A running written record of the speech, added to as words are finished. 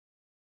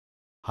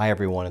Hi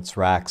everyone, it's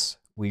Rax.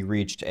 We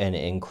reached an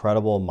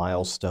incredible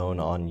milestone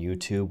on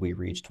YouTube. We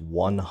reached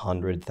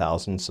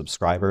 100,000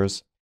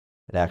 subscribers.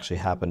 It actually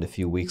happened a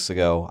few weeks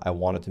ago. I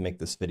wanted to make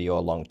this video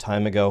a long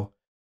time ago,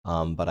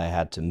 but I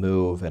had to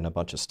move and a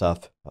bunch of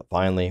stuff. But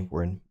finally,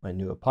 we're in my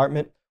new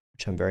apartment,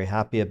 which I'm very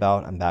happy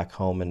about. I'm back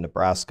home in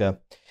Nebraska.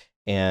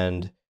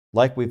 And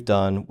like we've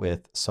done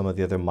with some of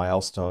the other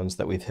milestones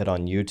that we've hit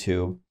on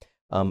YouTube,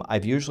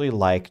 I've usually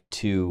liked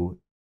to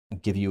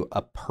give you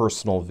a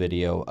personal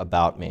video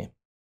about me.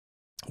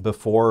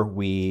 Before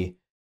we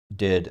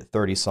did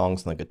 30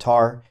 songs on the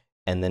guitar,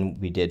 and then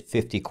we did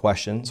 50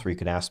 questions where you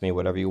could ask me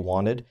whatever you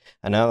wanted.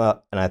 And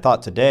I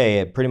thought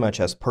today, pretty much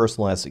as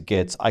personal as it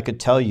gets, I could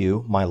tell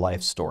you my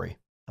life story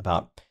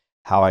about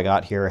how I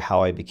got here,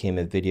 how I became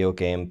a video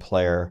game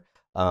player.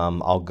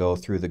 I'll go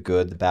through the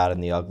good, the bad,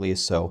 and the ugly.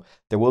 So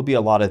there will be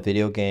a lot of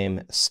video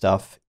game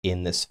stuff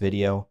in this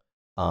video,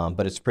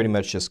 but it's pretty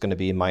much just going to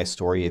be my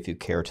story if you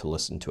care to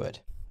listen to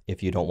it.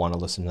 If you don't want to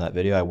listen to that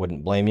video, I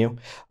wouldn't blame you.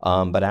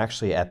 But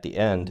actually at the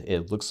end,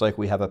 it looks like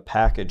we have a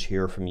package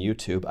here from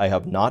YouTube. I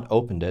have not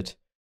opened it.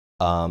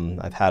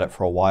 I've had it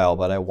for a while,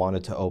 but I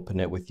wanted to open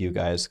it with you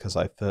guys because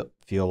I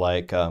feel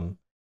like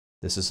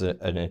this is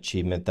an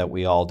achievement that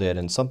we all did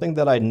and something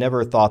that I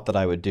never thought that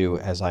I would do,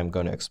 as I'm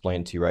going to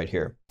explain to you right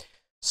here.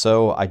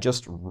 So I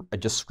just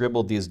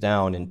scribbled these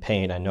down in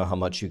paint. I know how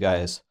much you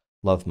guys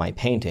love my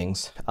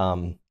paintings.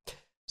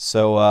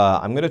 So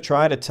I'm going to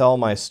try to tell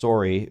my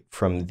story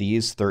from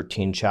these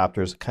 13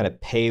 chapters, kind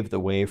of pave the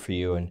way for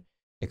you and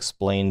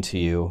explain to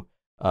you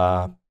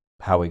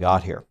how we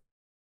got here.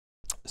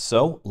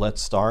 So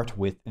let's start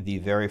with the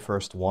very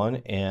first one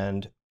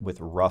and with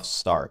rough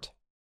start.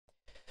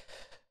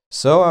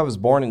 So I was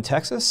born in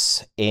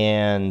Texas,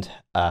 and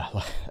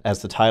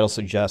as the title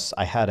suggests,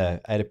 I had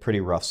a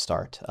pretty rough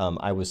start.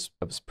 I was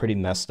pretty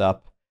messed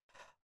up.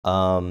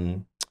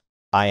 I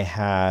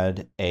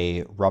had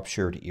a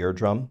ruptured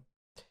eardrum,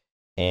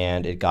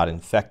 and it got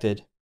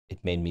infected.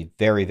 It made me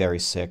very, very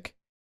sick.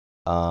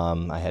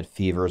 I had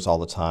fevers all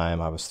the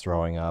time. I was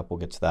throwing up. We'll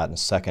get to that in a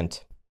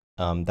second.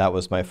 That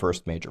was my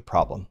first major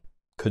problem.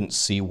 Couldn't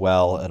see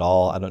well at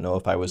all. I don't know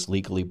if I was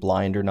legally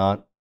blind or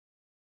not.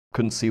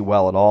 Couldn't see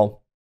well at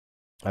all.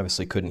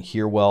 Obviously couldn't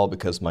hear well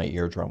because my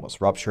eardrum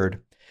was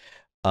ruptured.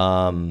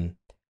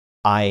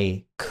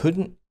 I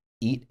couldn't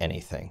eat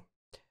anything.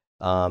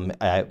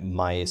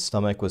 My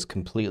stomach was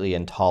completely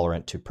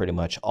intolerant to pretty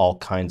much all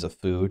kinds of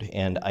food,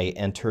 and I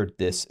entered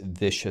this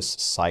vicious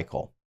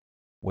cycle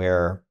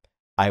where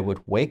I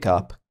would wake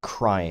up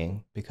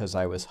crying because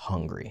I was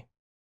hungry.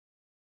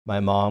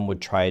 My mom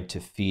would try to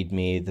feed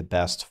me the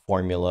best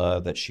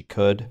formula that she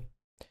could,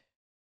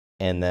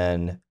 and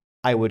then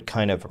I would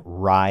kind of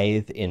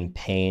writhe in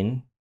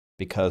pain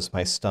because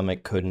my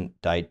stomach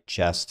couldn't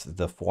digest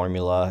the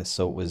formula.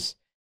 So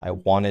I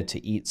wanted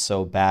to eat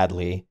so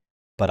badly,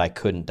 but I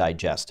couldn't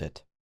digest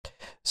it.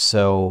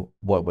 So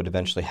what would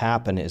eventually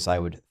happen is I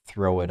would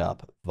throw it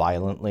up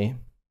violently,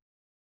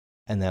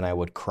 and then I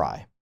would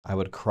cry. I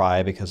would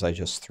cry because I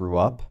just threw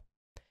up,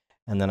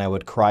 and then I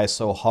would cry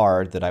so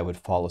hard that I would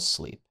fall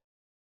asleep.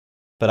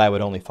 But I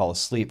would only fall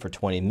asleep for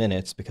 20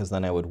 minutes because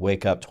then I would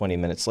wake up 20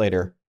 minutes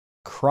later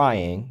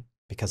crying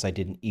because I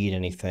didn't eat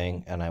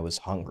anything and I was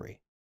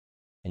hungry.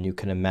 And you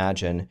can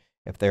imagine,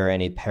 if there are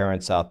any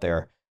parents out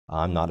there,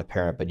 I'm not a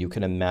parent, but you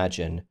can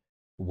imagine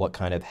what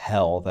kind of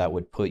hell that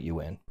would put you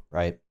in,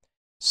 right?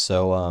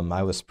 So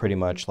I was pretty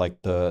much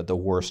like the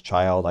worst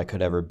child I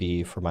could ever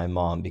be for my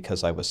mom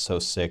because I was so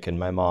sick, and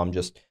my mom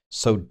just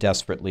so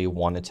desperately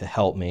wanted to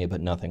help me,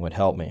 but nothing would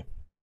help me.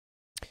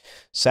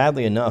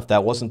 Sadly enough,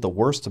 that wasn't the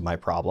worst of my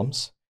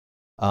problems.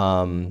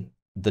 The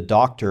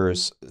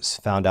doctors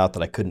found out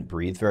that I couldn't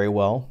breathe very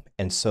well,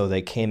 and so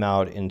they came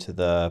out into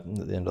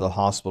the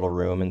hospital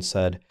room and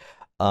said,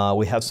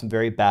 we have some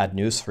very bad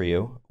news for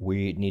you.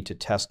 We need to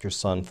test your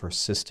son for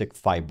cystic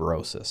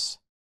fibrosis.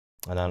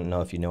 And I don't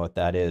know if you know what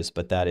that is,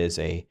 but that is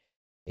a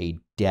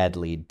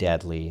deadly,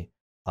 deadly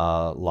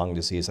lung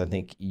disease. I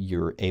think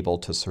you're able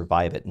to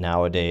survive it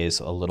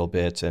nowadays a little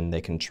bit, and they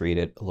can treat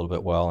it a little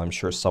bit well. I'm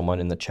sure someone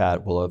in the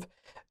chat will have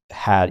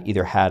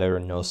either had it or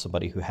know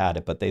somebody who had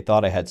it, but they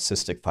thought I had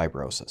cystic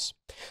fibrosis.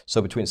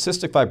 So between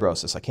cystic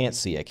fibrosis, I can't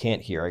see, I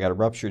can't hear, I got a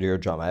ruptured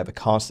eardrum, I have a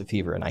constant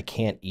fever, and I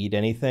can't eat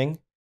anything.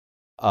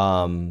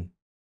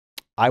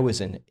 I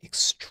was in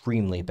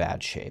extremely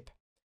bad shape.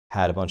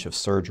 Had a bunch of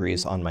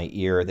surgeries on my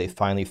ear. They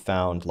finally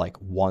found like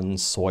one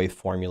soy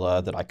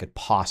formula that I could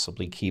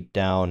possibly keep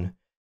down.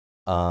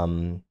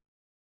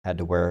 Had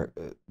to wear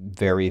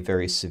very,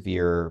 very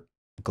severe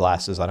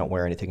glasses. I don't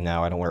wear anything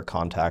now. I don't wear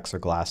contacts or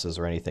glasses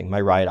or anything.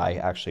 My right eye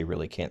actually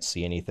really can't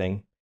see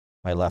anything.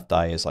 My left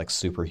eye is like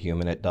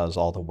superhuman. It does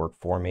all the work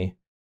for me.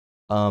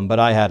 But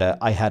I had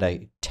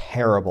a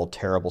terrible,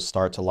 terrible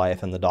start to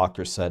life, and the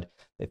doctor said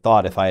they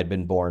thought if I had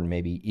been born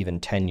maybe even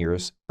 10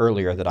 years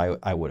earlier that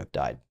I would have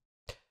died.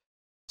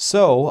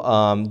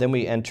 So then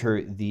we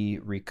enter the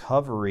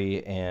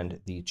recovery and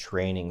the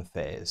training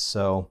phase.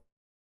 So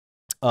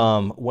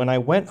when I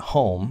went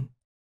home,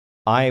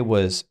 I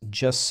was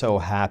just so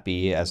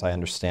happy, as I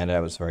understand it,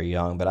 I was very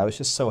young, but I was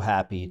just so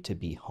happy to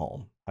be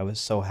home. I was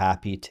so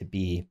happy to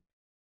be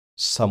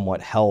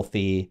somewhat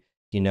healthy.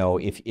 You know,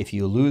 if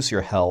you lose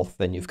your health,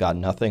 then you've got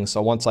nothing.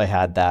 So once I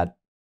had that,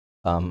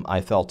 I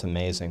felt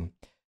amazing.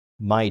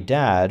 My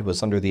dad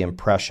was under the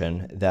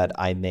impression that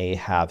I may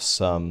have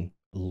some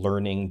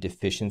learning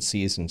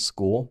deficiencies in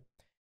school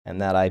and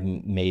that I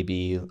may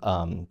be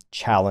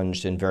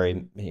challenged in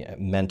very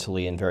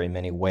mentally in very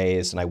many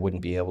ways, and I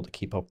wouldn't be able to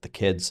keep up with the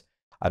kids.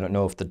 I don't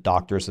know if the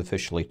doctors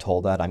officially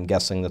told that. I'm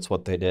guessing that's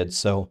what they did.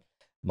 So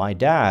my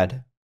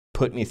dad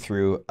put me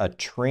through a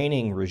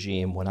training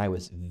regime when I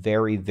was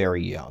very,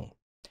 very young.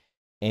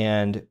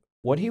 And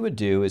what he would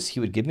do is he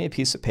would give me a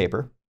piece of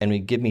paper and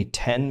he'd give me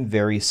 10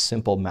 very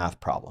simple math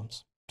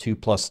problems. 2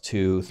 plus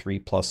 2, 3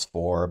 plus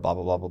 4, blah,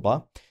 blah, blah, blah,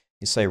 blah.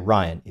 He'd say,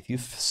 Ryan, if you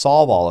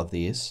solve all of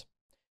these,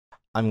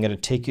 I'm going to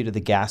take you to the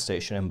gas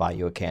station and buy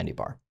you a candy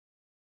bar.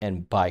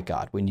 And by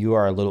God, when you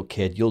are a little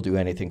kid, you'll do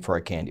anything for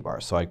a candy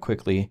bar. So I'd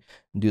quickly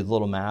do the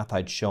little math.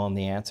 I'd show him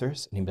the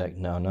answers. And he'd be like,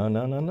 no, no,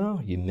 no, no, no.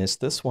 You missed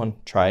this one.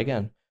 Try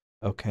again.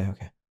 Okay,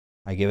 okay.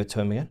 I give it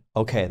to him again.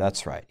 Okay,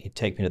 that's right. He'd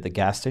take me to the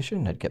gas station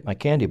and I'd get my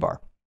candy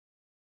bar.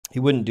 He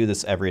wouldn't do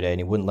this every day,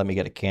 and he wouldn't let me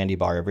get a candy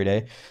bar every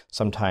day.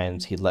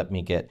 Sometimes he'd let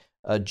me get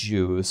a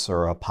juice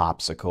or a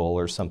popsicle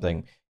or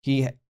something.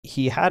 He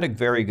had a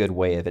very good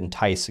way of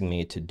enticing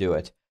me to do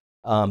it,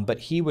 but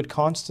he would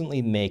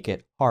constantly make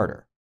it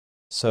harder.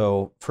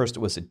 So first it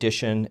was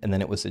addition, and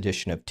then it was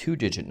addition of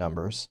 2-digit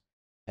numbers,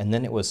 and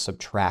then it was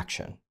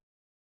subtraction,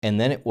 and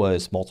then it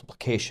was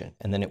multiplication,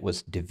 and then it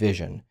was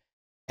division,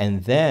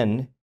 and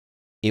then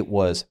it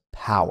was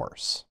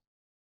powers.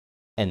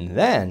 And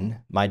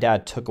then my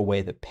dad took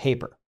away the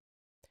paper.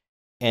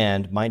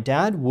 And my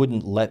dad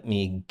wouldn't let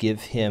me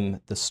give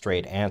him the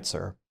straight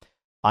answer.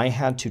 I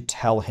had to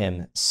tell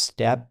him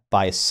step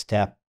by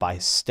step by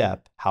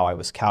step how I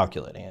was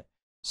calculating it.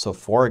 So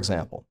for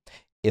example,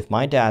 if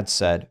my dad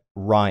said,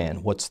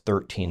 Ryan, what's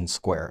 13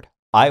 squared?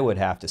 I would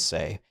have to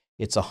say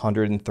it's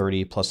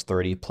 130 plus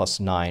 30 plus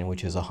 9,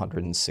 which is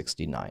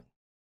 169,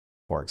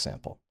 for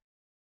example.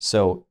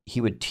 So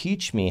he would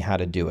teach me how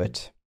to do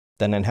it.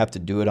 Then I'd have to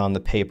do it on the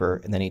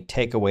paper, and then he'd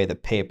take away the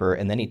paper,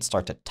 and then he'd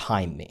start to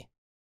time me.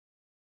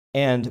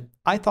 And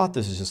I thought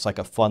this was just like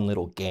a fun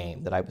little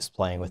game that I was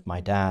playing with my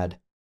dad.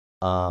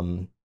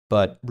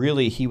 But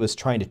really, he was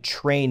trying to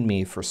train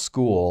me for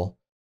school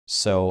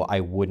so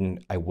I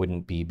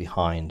wouldn't be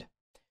behind.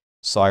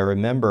 So I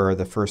remember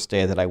the first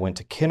day that I went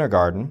to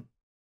kindergarten,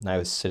 and I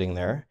was sitting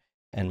there,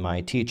 and my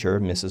teacher,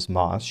 Mrs.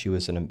 Moss, she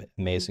was an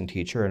amazing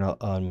teacher and an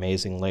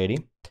amazing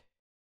lady.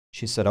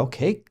 She said,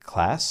 okay,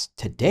 class,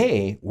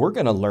 today we're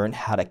going to learn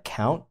how to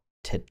count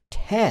to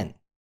 10.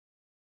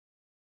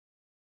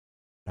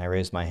 I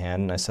raised my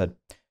hand and I said,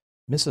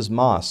 Mrs.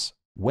 Moss,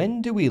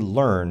 when do we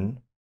learn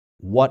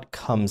what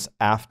comes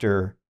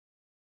after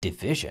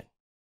division?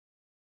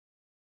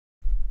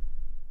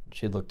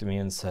 She looked at me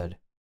and said,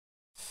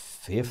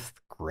 5th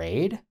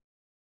grade?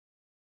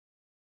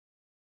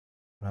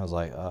 And I was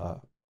like,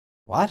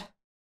 what?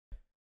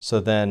 So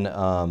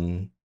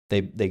then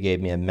they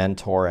gave me a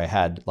mentor. I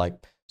had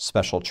like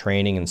special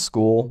training in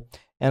school,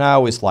 and I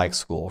always liked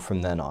school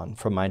from then on.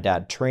 From my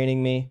dad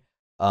training me,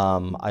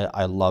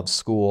 I loved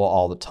school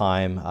all the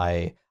time.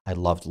 I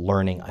loved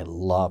learning. I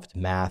loved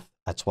math.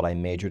 That's what I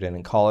majored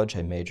in college.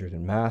 I majored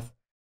in math.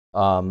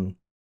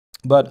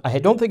 But I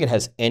don't think it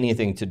has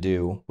anything to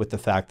do with the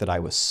fact that I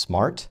was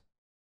smart.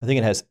 I think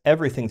it has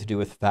everything to do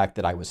with the fact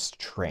that I was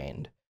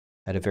trained.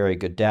 I had a very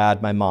good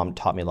dad. My mom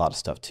taught me a lot of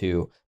stuff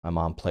too. My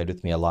mom played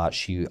with me a lot.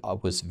 She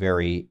was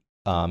very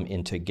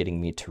into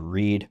getting me to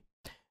read.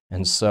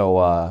 And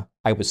so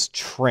I was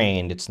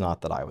trained. It's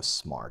not that I was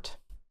smart.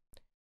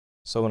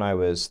 So when I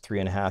was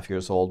 3.5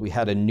 years old, we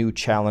had a new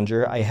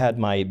challenger. I had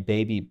my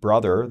baby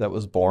brother that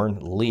was born,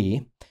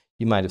 Lee.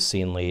 You might have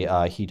seen Lee.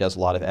 He does a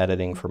lot of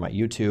editing for my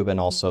YouTube, and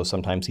also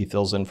sometimes he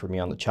fills in for me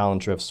on the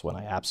challenge drifts when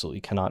I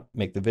absolutely cannot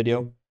make the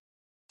video.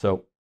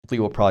 So Lee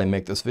will probably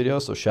make this video,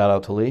 so shout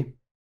out to Lee.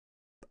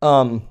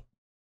 And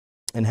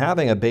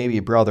having a baby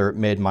brother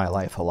made my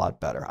life a lot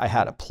better. I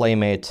had a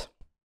playmate.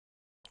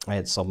 I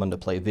had someone to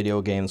play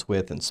video games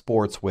with and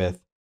sports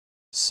with.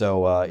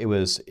 So it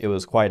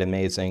was quite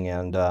amazing.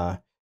 And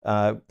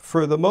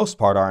for the most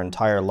part, our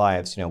entire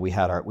lives, you know, we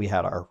had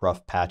our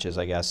rough patches,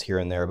 I guess, here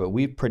and there, but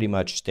we pretty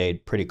much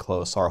stayed pretty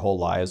close our whole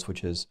lives,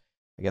 which is,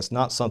 I guess,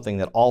 not something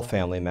that all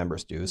family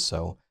members do.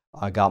 So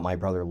I got my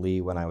brother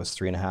Lee when I was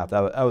 3.5.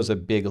 That was a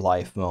big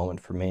life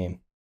moment for me.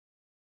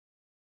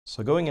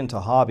 So going into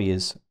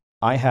hobbies,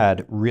 I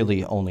had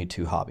really only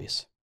 2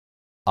 hobbies.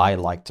 I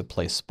liked to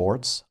play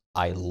sports.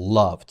 I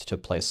loved to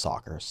play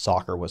soccer.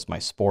 Soccer was my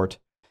sport.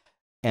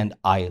 And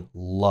I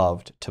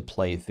loved to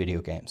play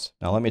video games.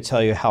 Now let me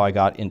tell you how I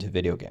got into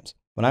video games.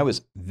 When I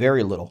was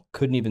very little,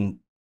 couldn't even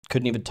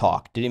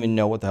talk, didn't even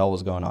know what the hell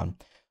was going on,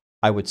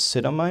 I would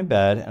sit on my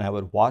bed and I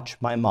would watch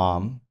my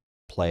mom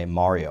play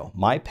Mario.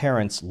 My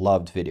parents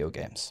loved video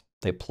games.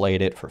 They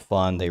played it for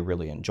fun. They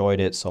really enjoyed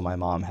it. So my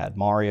mom had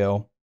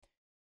Mario.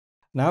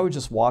 And I would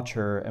just watch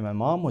her, and my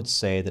mom would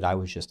say that I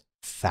was just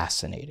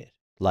fascinated.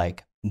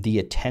 Like, the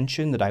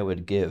attention that I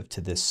would give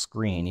to this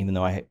screen, even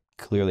though I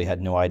clearly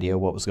had no idea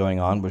what was going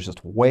on, was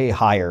just way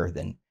higher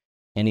than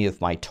any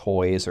of my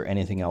toys or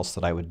anything else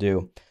that I would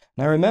do.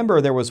 And I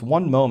remember there was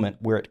one moment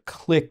where it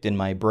clicked in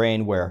my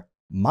brain where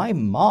my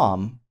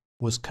mom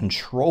was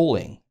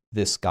controlling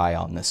this guy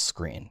on this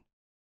screen.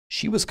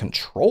 She was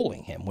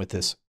controlling him with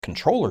this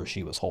controller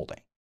she was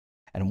holding.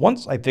 And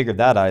once I figured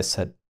that out, I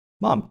said,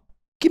 Mom,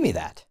 give me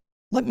that.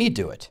 Let me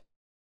do it.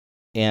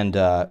 And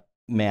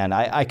man,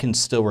 I can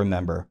still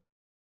remember.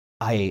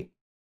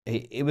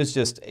 It was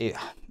just,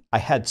 I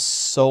had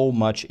so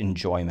much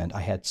enjoyment.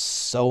 I had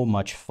so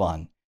much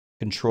fun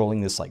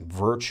controlling this like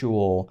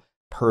virtual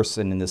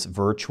person in this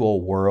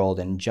virtual world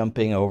and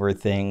jumping over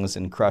things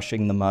and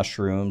crushing the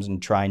mushrooms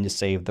and trying to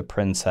save the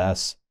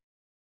princess.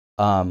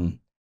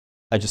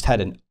 I just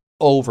had an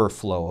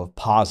overflow of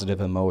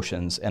positive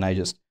emotions, and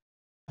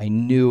I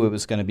knew it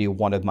was going to be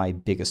one of my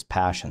biggest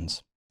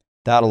passions.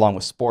 That, along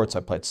with sports,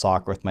 I played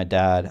soccer with my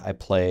dad. I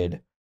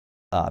played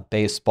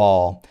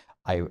baseball.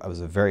 I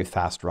was a very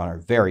fast runner,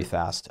 very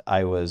fast.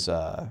 I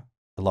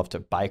loved to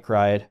bike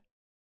ride.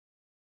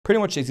 Pretty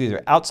much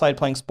either outside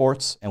playing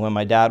sports, and when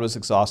my dad was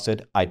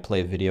exhausted, I'd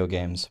play video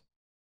games.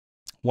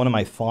 One of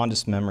my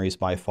fondest memories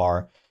by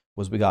far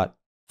was we got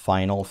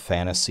Final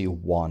Fantasy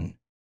 1.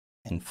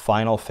 And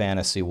Final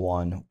Fantasy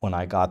 1, when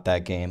I got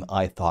that game,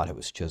 I thought it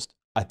was just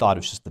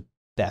the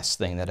best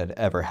thing that had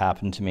ever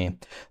happened to me.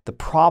 The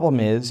problem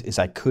is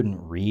I couldn't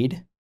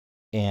read,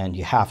 and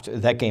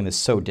that game is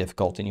so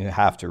difficult, and you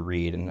have to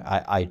read, and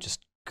I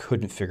just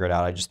couldn't figure it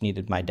out. I just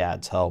needed my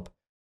dad's help.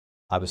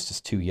 I was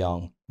just too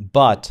young.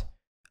 But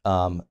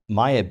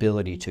my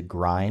ability to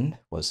grind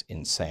was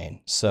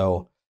insane.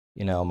 So,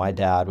 my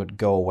dad would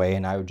go away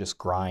and I would just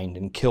grind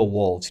and kill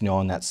wolves.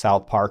 In that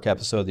South Park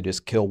episode, they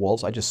just kill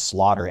wolves. I just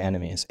slaughter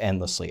enemies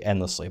endlessly.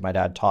 My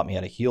dad taught me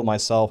how to heal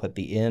myself at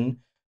the inn.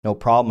 No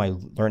problem. I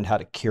learned how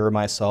to cure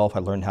myself. I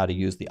learned how to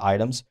use the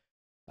items.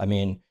 I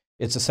mean,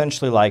 it's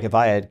essentially like if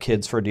I had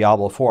kids for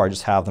Diablo 4, I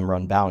just have them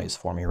run bounties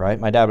for me, right?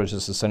 My dad was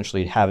just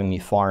essentially having me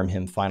farm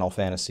him Final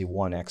Fantasy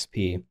 1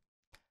 XP.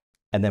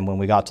 And then when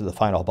we got to the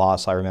final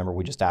boss, I remember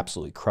we just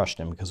absolutely crushed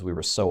him because we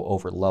were so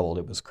over leveled.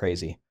 It was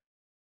crazy.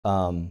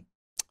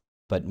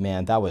 But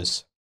man, that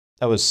was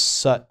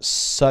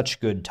such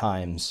good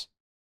times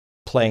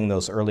playing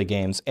those early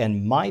games.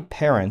 And my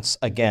parents,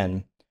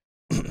 again,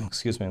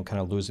 excuse me, I'm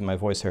kind of losing my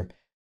voice here.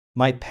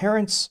 My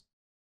parents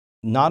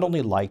not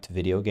only liked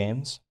video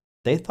games,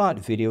 they thought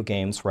video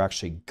games were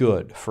actually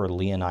good for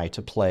Lee and I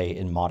to play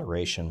in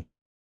moderation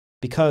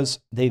because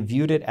they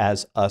viewed it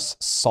as us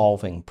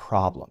solving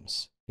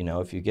problems.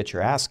 If you get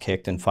your ass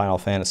kicked in Final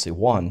Fantasy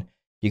 1,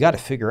 you got to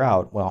figure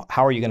out, well,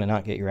 how are you going to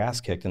not get your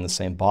ass kicked in the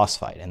same boss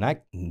fight?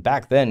 And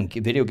back then,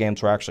 video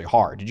games were actually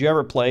hard. Did you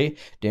ever play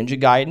Ninja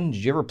Gaiden?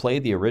 Did you ever play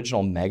the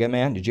original Mega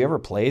Man? Did you ever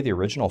play the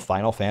original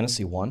Final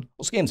Fantasy 1?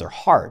 Those games are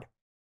hard.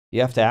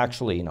 You have to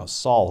actually,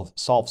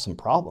 solve some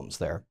problems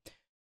there.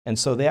 And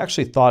so they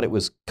actually thought it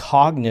was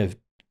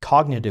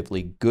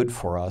cognitively good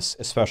for us,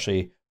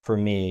 especially for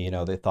me.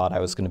 They thought I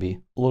was going to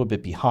be a little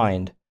bit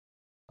behind.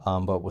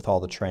 But with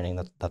all the training,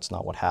 that's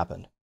not what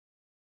happened.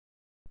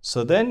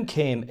 So then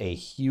came a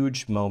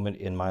huge moment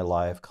in my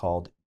life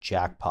called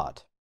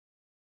Jackpot.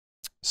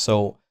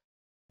 So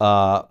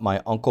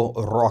my Uncle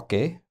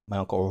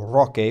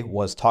Roque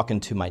was talking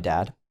to my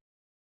dad,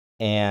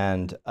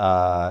 and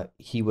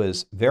he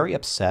was very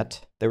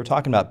upset. They were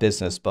talking about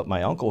business, but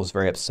my uncle was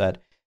very upset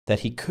that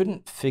he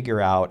couldn't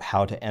figure out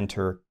how to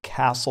enter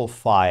Castle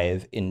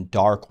 5 in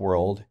Dark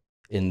World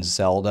in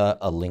Zelda: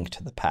 A Link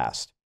to the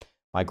Past.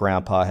 My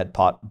grandpa had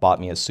bought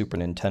me a Super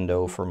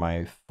Nintendo for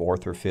my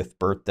 4th or 5th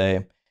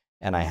birthday,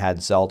 and I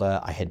had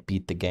Zelda. I had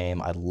beat the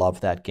game. I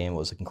loved that game. It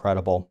was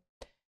incredible.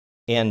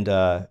 And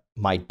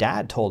my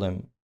dad told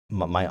him,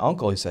 my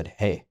uncle, he said,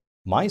 hey,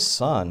 my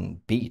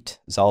son beat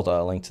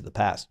Zelda: A Link to the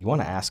Past. You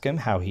want to ask him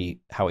how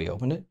he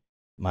opened it?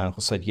 My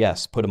uncle said,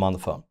 yes, put him on the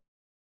phone.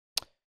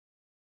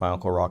 My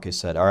Uncle Rocky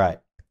said, all right,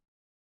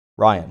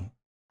 Ryan,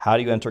 how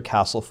do you enter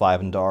Castle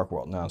 5 in Dark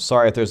World? Now,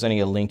 sorry if there's any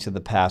A Link to the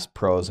Past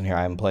pros in here.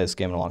 I haven't played this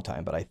game in a long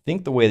time, but I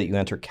think the way that you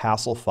enter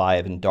Castle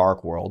 5 in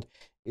Dark World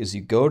is you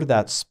go to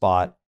that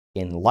spot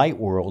in Light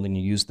World and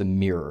you use the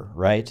mirror,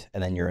 right?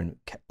 And then you're in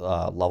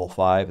level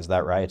 5. Is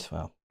that right?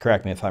 Well,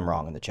 correct me if I'm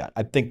wrong in the chat.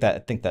 I think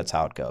that's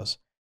how it goes.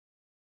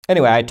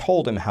 Anyway, I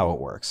told him how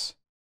it works.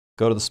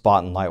 Go to the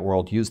spot in Light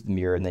World, use the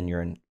mirror, and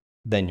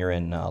then you're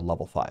in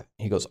level 5.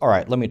 He goes, all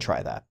right, let me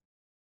try that.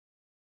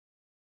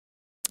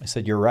 I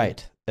said, you're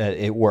right.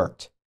 It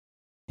worked.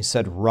 He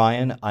said,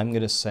 Ryan, I'm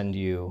going to send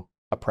you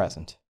a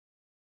present.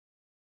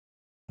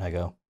 And I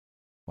go,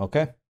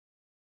 okay.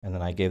 And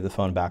then I gave the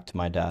phone back to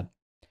my dad.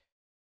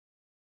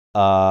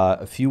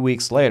 A few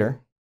weeks later,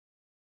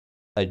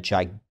 a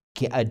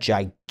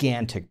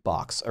gigantic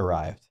box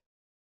arrived.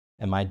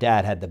 And my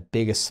dad had the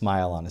biggest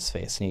smile on his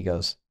face. And he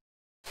goes,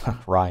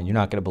 Ryan, you're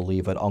not going to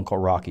believe what Uncle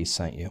Rocky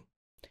sent you.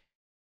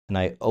 And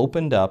I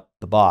opened up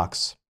the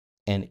box,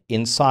 and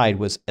inside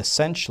was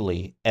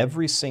essentially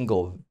every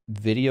single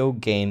video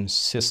game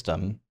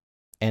system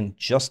and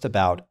just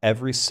about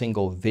every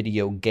single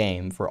video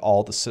game for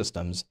all the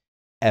systems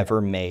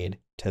ever made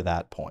to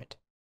that point.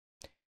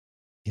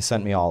 He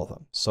sent me all of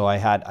them. So I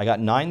got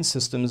 9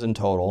 systems in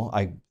total.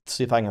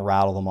 See if I can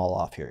rattle them all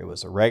off here. It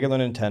was a regular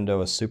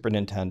Nintendo, a Super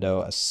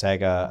Nintendo, a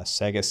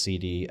Sega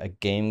CD, a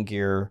Game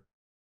Gear,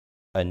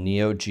 a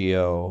Neo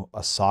Geo,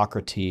 a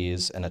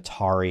Socrates, an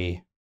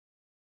Atari,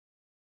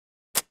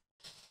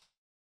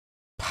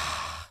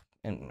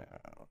 and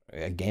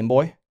a Game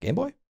Boy. Game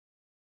Boy?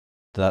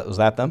 Was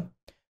that them?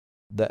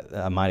 That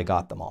I might have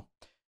got them all.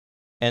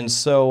 And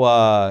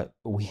so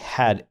we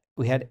had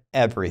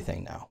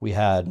everything now. We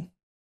had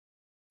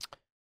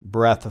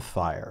Breath of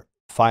Fire.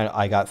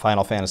 I got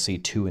Final Fantasy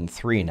 2 and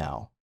 3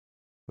 now,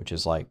 which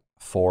is like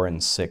 4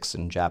 and 6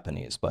 in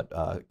Japanese. But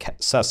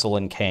Cecil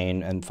and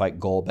Kane and fight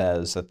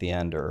Golbez at the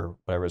end, or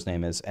whatever his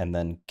name is, and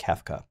then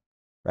Kefka,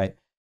 right?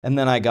 And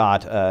then I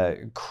got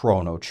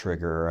Chrono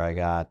Trigger. I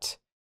got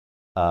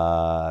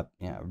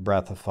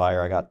Breath of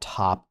Fire. I got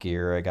Top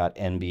Gear. I got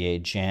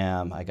NBA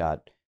Jam. I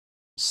got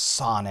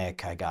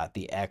Sonic. I got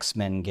the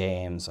X-Men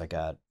games. I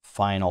got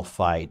Final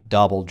Fight,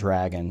 Double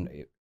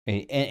Dragon,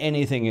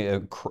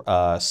 anything,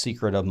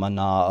 Secret of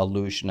Mana,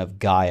 Illusion of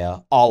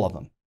Gaia, all of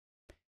them.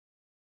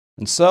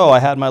 And so I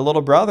had my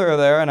little brother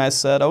there, and I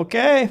said,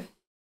 okay,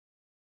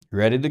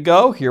 ready to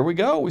go? Here we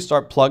go. We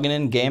start plugging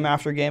in game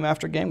after game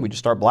after game. We just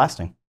start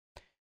blasting.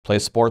 Play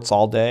sports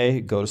all day,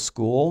 go to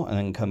school, and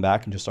then come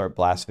back and just start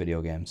blast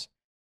video games.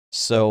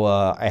 So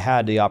I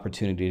had the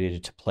opportunity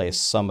to play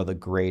some of the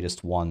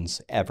greatest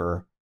ones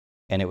ever,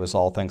 and it was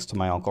all thanks to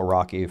my Uncle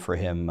Rocky for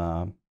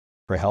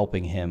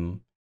helping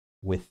him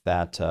with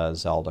that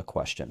Zelda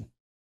question.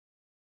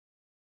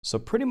 So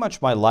pretty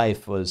much my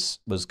life was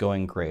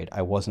going great.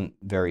 I wasn't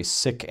very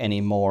sick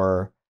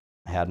anymore.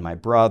 I had my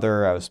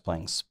brother. I was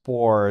playing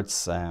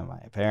sports.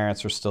 My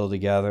parents were still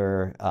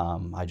together.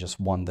 I just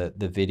won the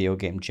video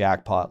game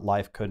jackpot.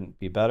 Life couldn't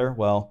be better.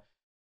 Well,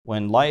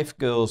 when life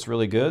goes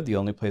really good, the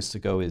only place to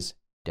go is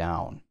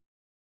down.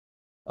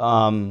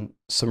 Some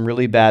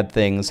really bad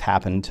things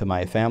happened to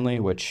my family,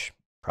 which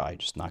probably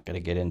just not going to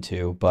get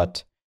into.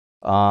 But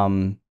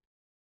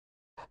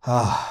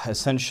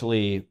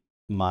essentially,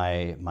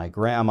 my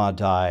grandma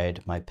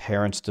died, my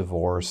parents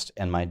divorced,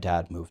 and my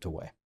dad moved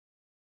away.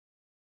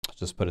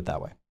 Just put it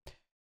that way.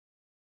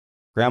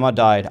 Grandma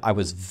died.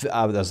 As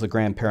the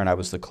grandparent, I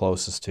was the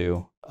closest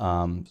to.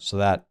 So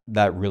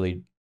that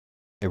really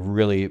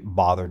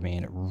bothered me,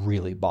 and it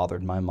really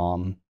bothered my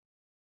mom.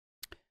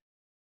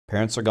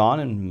 Parents are gone,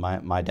 and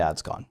my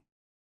dad's gone.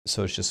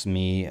 So it's just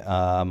me,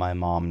 my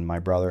mom, and my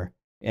brother.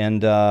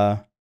 And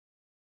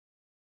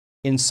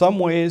in some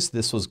ways,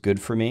 this was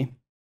good for me,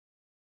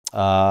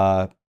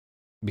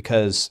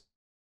 because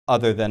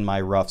other than my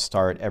rough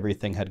start,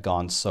 everything had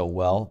gone so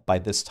well. By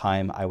this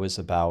time, I was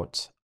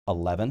about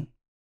 11.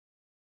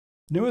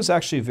 And it was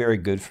actually very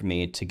good for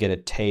me to get a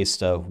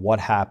taste of what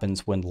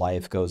happens when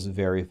life goes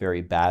very,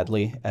 very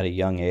badly at a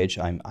young age.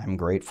 I'm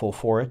grateful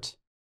for it,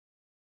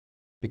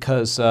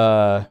 because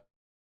I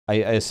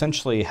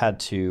essentially had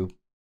to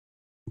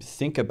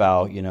think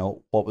about,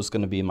 what was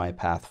going to be my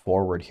path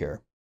forward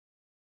here.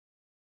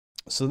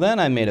 So then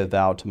I made a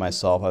vow to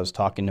myself. I was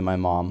talking to my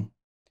mom,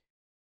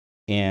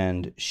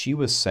 and she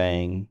was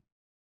saying,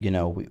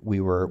 we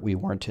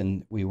weren't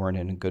in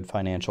a good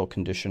financial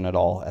condition at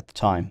all at the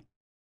time.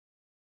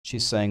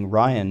 She's saying,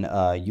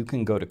 Ryan, you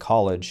can go to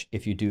college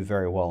if you do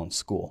very well in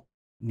school.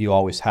 You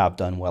always have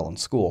done well in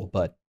school,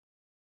 but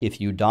if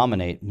you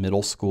dominate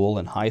middle school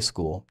and high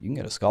school, you can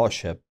get a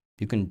scholarship.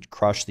 You can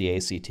crush the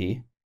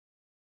ACT,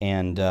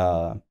 and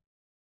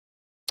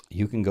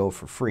you can go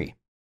for free.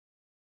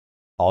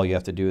 All you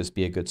have to do is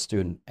be a good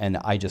student. And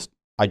I just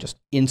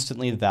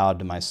instantly vowed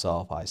to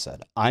myself, I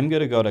said, I'm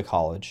going to go to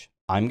college,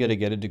 I'm going to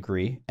get a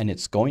degree, and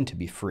it's going to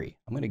be free.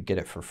 I'm going to get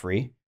it for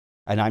free,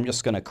 and I'm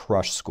just going to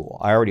crush school.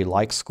 I already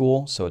like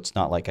school, so it's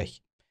not like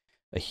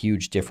a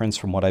huge difference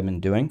from what I've been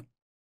doing.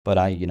 But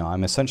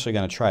I'm essentially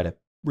going to try to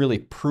really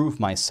prove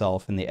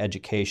myself in the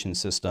education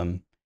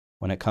system.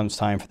 When it comes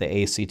time for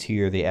the ACT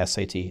or the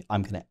SAT,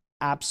 I'm going to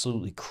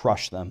absolutely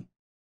crush them.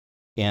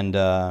 And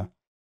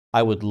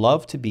I would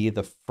love to be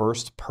the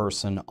first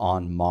person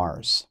on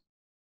Mars.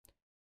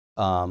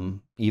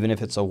 Even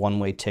if it's a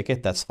one-way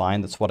ticket, that's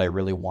fine. That's what I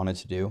really wanted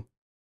to do.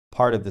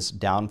 Part of this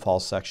downfall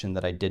section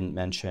that I didn't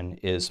mention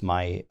is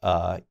my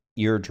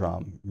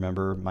eardrum.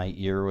 Remember, my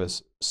ear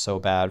was so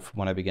bad from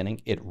when I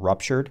beginning. It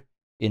ruptured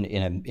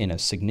in a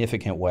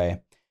significant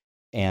way,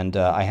 and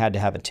I had to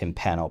have a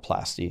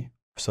tympanoplasty.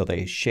 So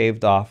they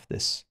shaved off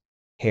this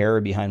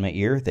hair behind my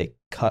ear. They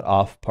cut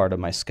off part of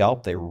my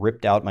scalp. They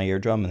ripped out my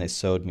eardrum, and they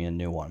sewed me a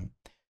new one.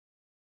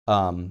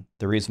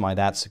 The reason why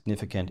that's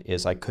significant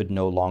is I could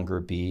no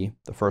longer be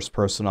the first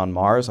person on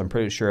Mars. I'm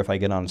pretty sure if I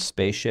get on a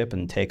spaceship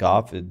and take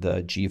off,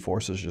 the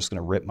G-forces are just going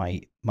to rip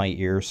my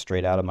ear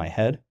straight out of my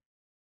head.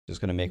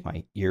 Just going to make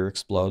my ear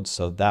explode.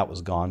 So that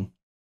was gone.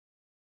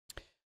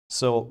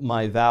 So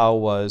my vow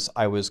was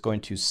I was going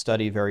to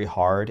study very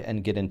hard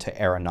and get into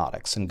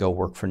aeronautics and go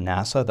work for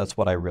NASA. That's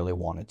what I really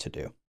wanted to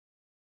do.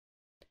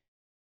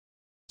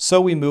 So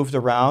we moved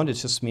around.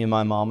 It's just me and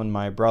my mom and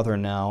my brother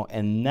now.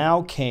 And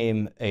now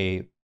came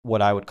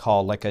what I would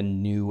call like a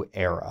new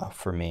era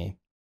for me.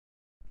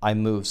 I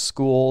moved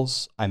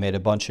schools. I made a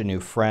bunch of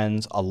new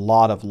friends, a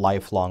lot of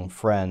lifelong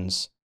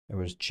friends. There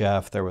was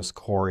Jeff, there was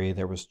Corey,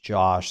 there was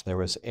Josh, there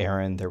was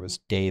Aaron, there was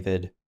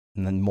David,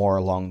 and then more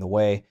along the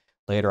way.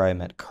 Later, I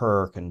met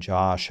Kirk and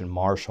Josh and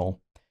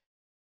Marshall.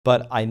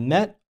 But I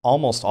met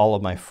almost all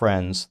of my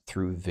friends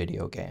through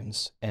video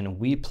games, and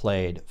we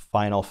played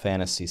Final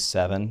Fantasy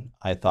VII.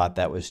 I thought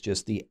that was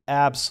just the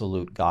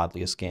absolute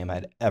godliest game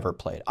I'd ever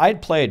played.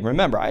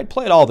 Remember, I had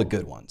played all the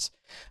good ones.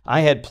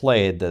 I had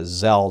played the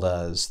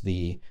Zeldas,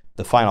 the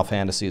Final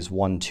Fantasies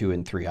 1, 2,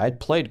 and 3. I'd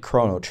played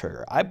Chrono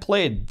Trigger. I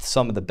played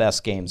some of the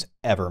best games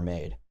ever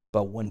made.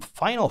 But when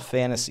Final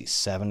Fantasy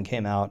VII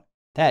came out,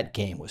 that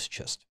game was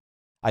just...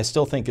 I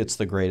still think it's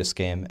the greatest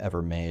game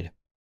ever made.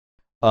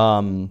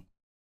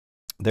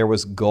 There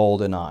was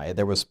GoldenEye,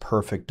 there was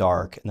Perfect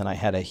Dark, and then I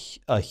had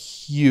a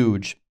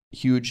huge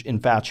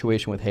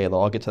infatuation with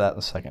Halo. I'll get to that in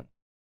a second.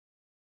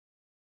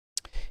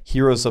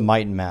 Heroes of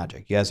Might and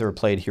Magic. You guys ever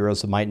played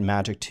Heroes of Might and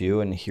Magic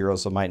 2 and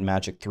Heroes of Might and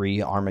Magic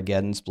 3,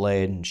 Armageddon's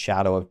Blade, and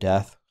Shadow of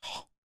Death?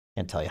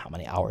 Can't tell you how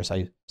many hours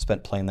I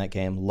spent playing that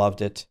game.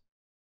 Loved it.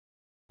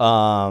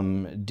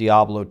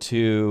 Diablo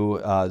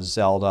 2,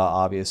 Zelda,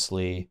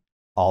 obviously,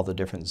 all the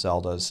different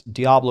Zeldas.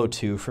 Diablo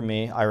 2 for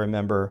me, I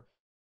remember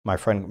my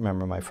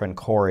friend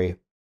Corey,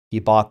 he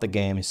bought the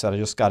game. He said, I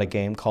just got a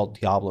game called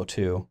Diablo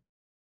 2.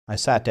 I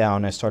sat down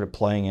and I started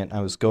playing it.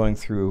 I was going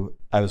through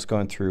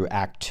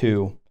Act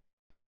 2.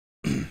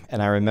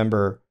 And I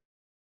remember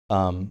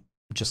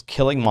just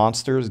killing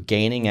monsters,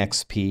 gaining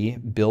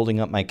XP, building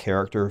up my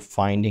character,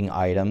 finding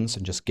items,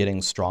 and just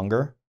getting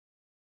stronger.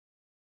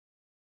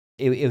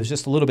 It was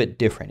just a little bit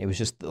different. It was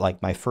just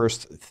like my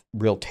first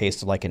real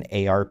taste of like an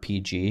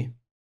ARPG.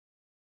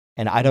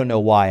 And I don't know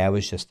why, I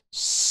was just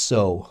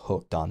so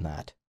hooked on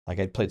that. Like,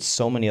 I'd played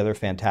so many other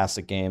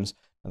fantastic games.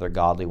 Another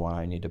godly one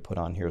I need to put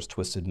on here is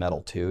Twisted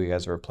Metal 2. You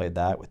guys ever played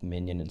that with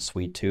Minion and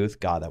Sweet Tooth?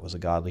 God, that was a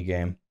godly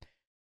game.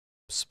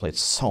 Just played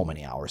so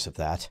many hours of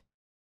that.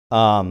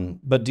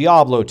 But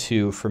Diablo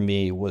 2 for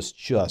me was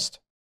just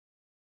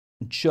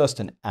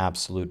an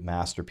absolute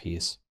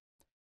masterpiece.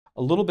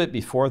 A little bit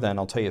before then,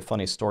 I'll tell you a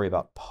funny story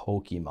about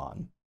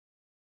Pokemon.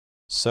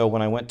 So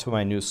when I went to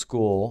my new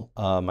school,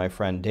 my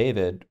friend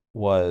David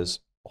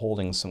was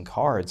holding some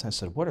cards. I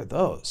said, what are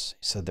those?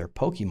 He said, they're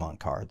Pokemon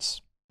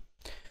cards.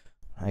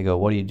 I go,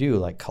 what do you do,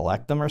 like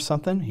collect them or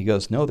something? He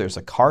goes, no, there's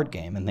a card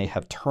game and they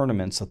have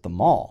tournaments at the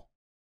mall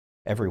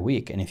every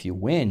week. And if you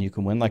win, you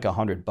can win like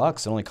 $100.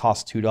 It only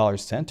costs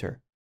 $2 to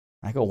enter.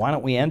 I go, why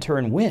don't we enter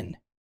and win?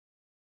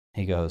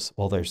 He goes,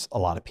 well, there's a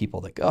lot of people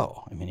that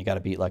go. I mean, you got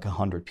to beat like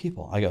 100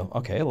 people. I go,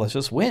 okay, let's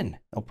just win.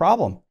 No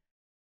problem.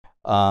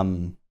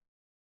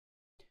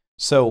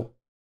 So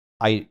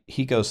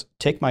he goes,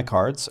 take my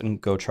cards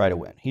and go try to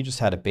win. He just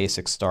had a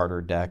basic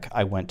starter deck.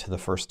 I went to the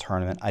first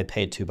tournament. I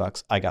paid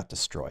 $2. I got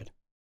destroyed.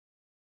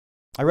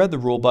 I read the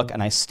rule book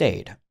and I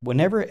stayed.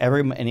 Whenever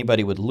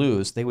anybody would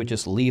lose, they would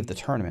just leave the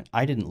tournament.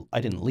 I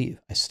didn't leave.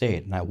 I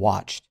stayed and I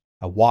watched.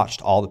 I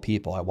watched all the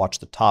people. I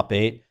watched the top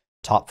 8,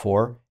 top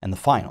 4, and the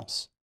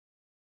finals.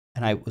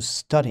 And I was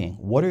studying,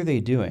 what are they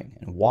doing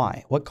and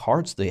why? What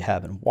cards do they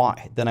have and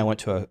why? Then I went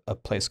to a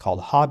place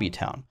called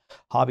Hobbytown.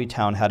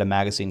 Hobbytown had a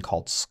magazine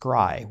called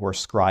Scry, where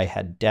Scry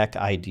had deck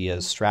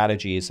ideas,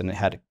 strategies, and it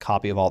had a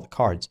copy of all the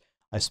cards.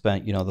 I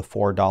spent, the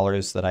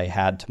 $4 that I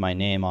had to my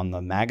name on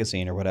the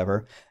magazine or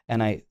whatever,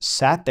 and I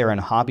sat there in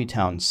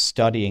Hobbytown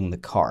studying the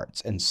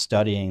cards and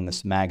studying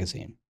this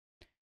magazine.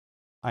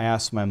 I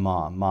asked my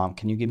mom,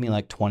 can you give me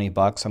like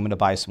 $20? I'm going to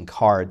buy some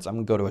cards. I'm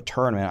going to go to a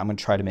tournament. I'm going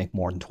to try to make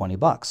more than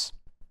 $20.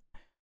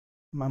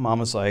 My mom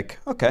was like,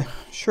 okay,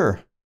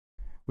 sure,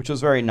 which was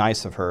very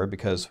nice of her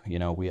because,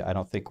 I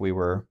don't think we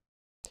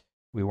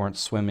weren't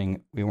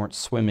swimming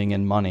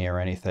in money or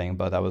anything,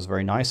 but that was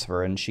very nice of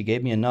her. And she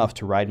gave me enough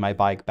to ride my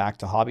bike back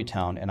to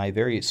Hobbytown. And I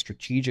very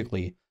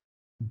strategically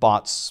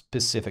bought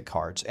specific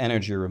cards: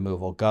 energy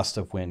removal, gust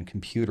of wind,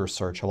 computer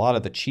search.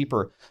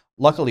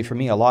 Luckily for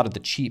me, a lot of the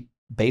cheap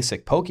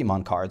basic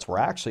Pokemon cards were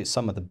actually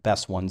some of the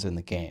best ones in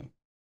the game.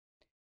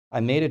 I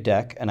made a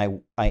deck and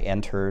I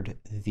entered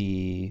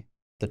the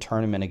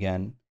tournament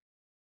again,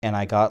 and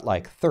I got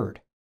like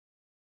third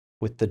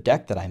with the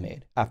deck that I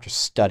made after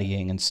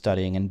studying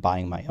and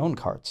buying my own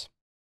cards.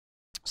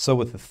 So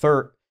with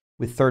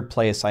third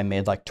place, I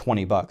made like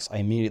 $20. I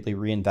immediately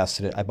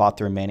reinvested it. I bought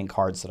the remaining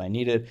cards that I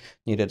needed.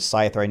 Needed a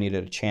Scyther, I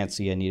needed a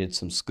Chansey, I needed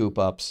some scoop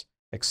ups,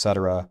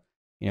 etc.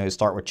 You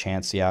start with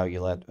Chansey out,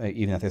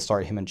 even if they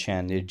start him and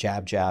Chen, you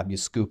jab, you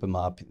scoop him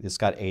up. It's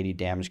got 80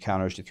 damage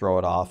counters, you throw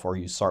it off, or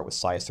you start with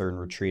Scyther and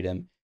retreat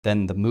him.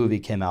 Then the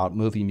movie came out,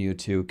 movie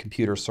Mewtwo,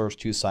 computer search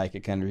 2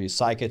 psychic energy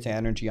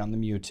on the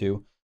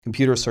Mewtwo,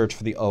 computer search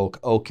for the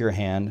oak your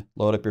hand,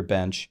 load up your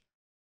bench.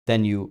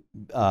 Then you,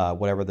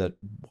 what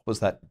was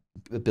that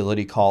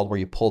ability called where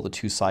you pull the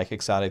 2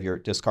 psychics out of your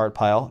discard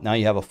pile? Now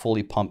you have a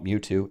fully pumped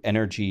Mewtwo,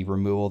 energy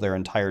removal their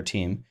entire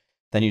team.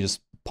 Then you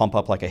just pump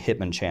up like a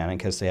Hitmonchan in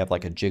case they have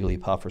like a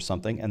Jigglypuff or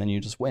something, and then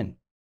you just win.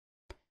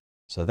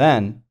 So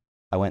then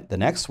I went the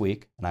next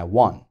week and I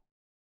won.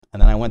 And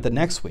then I went the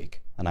next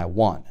week and I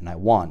won and I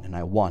won and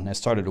I won. I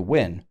started to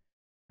win.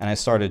 And I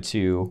started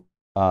to,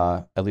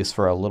 at least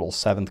for a little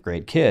 7th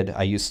grade kid,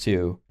 I used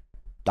to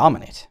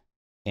dominate.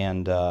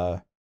 And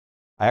I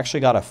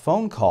actually got a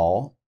phone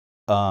call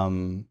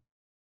from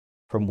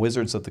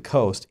Wizards of the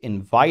Coast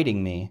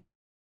inviting me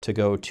to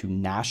go to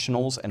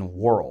Nationals and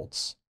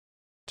Worlds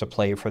to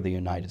play for the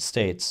United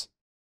States.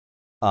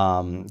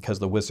 Because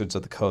the Wizards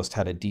of the Coast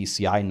had a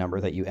DCI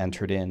number that you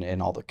entered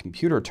in all the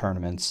computer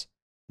tournaments.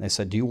 And they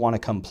said, do you want to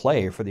come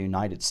play for the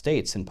United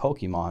States in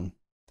Pokemon?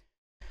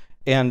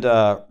 And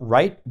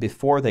right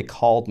before they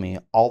called me,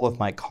 all of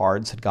my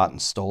cards had gotten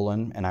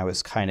stolen, and I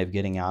was kind of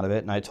getting out of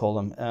it. And I told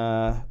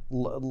them,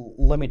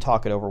 let me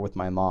talk it over with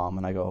my mom.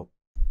 And I go,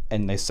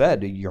 and they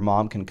said, your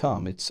mom can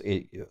come.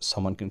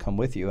 Someone can come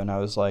with you. And I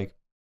was like,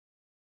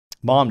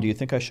 Mom, do you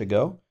think I should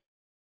go?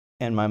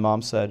 And my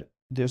mom said,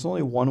 there's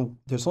only one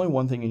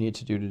thing you need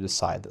to do to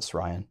decide this,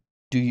 Ryan.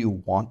 Do you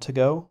want to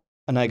go?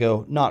 And I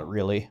go, not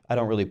really. I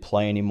don't really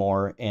play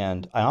anymore.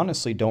 And I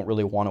honestly don't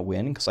really want to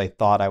win because I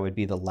thought I would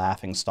be the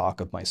laughing stock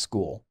of my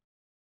school.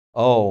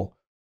 Oh,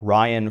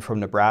 Ryan from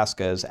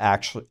Nebraska is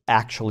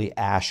actually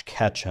Ash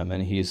Ketchum,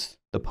 and he's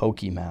the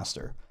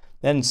Pokemaster.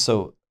 Then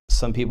so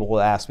some people will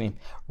ask me,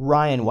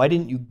 Ryan, why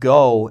didn't you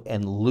go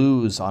and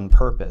lose on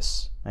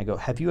purpose? I go,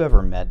 have you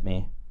ever met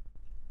me?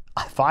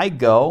 If I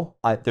go,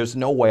 there's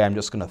no way I'm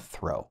just going to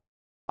throw.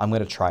 I'm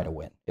going to try to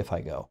win if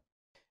I go.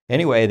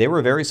 Anyway, they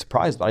were very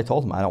surprised, but I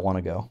told them I don't want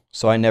to go.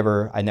 So I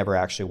never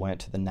actually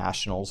went to the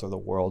Nationals or the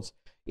Worlds.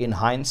 In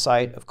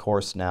hindsight, of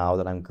course, now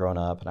that I'm grown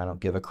up and I don't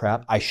give a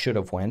crap, I should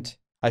have went.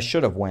 I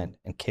should have went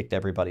and kicked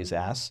everybody's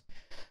ass.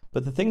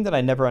 But the thing that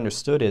I never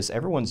understood is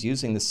everyone's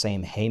using the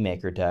same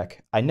Haymaker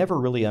deck. I never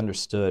really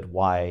understood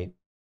why.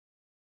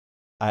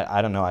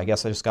 I don't know. I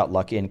guess I just got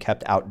lucky and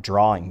kept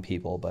outdrawing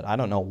people, but I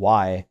don't know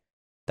why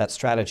that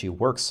strategy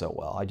works so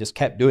well. I just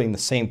kept doing the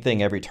same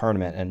thing every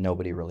tournament and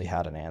nobody really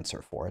had an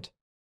answer for it.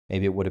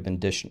 Maybe it would have been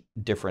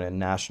different in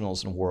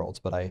Nationals and Worlds,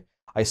 but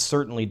I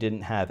certainly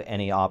didn't have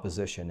any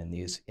opposition in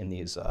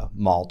these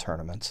mall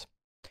tournaments.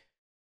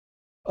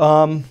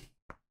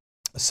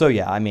 So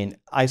yeah, I mean,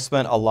 I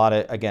spent a lot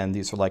of, again,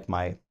 these are like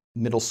my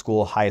middle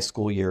school, high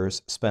school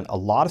years, spent a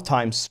lot of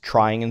time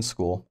trying in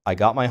school. I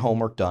got my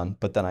homework done,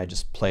 but then I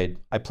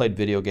played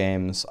video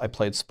games, I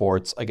played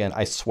sports. Again,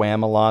 I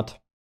swam a lot.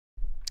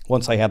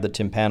 Once I had the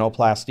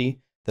tympanoplasty,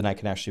 then I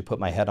can actually put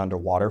my head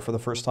underwater for the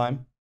first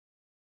time.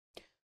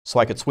 So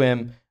I could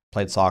swim,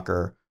 played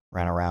soccer,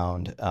 ran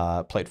around,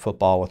 played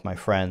football with my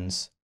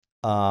friends.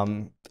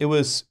 It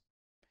was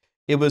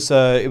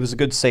a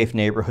good, safe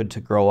neighborhood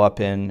to grow up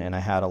in, and I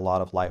had a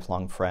lot of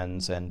lifelong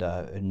friends and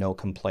no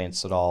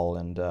complaints at all.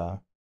 And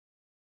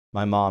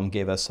my mom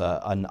gave us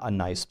a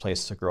nice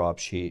place to grow up.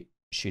 She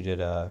did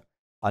a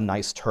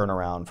nice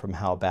turnaround from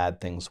how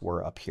bad things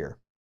were up here.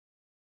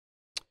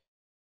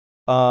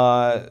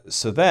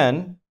 So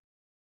then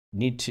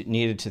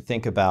needed to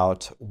think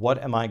about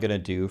what am I going to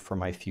do for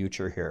my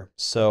future here.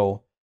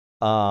 So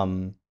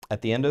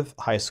at the end of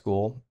high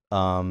school,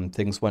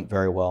 things went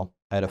very well.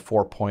 I had a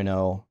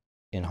 4.0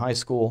 in high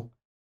school.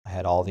 I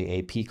had all the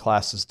AP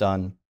classes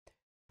done.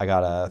 I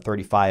got a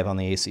 35 on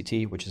the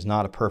ACT, which is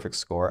not a perfect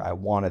score. I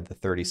wanted the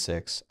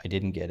 36. I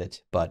didn't get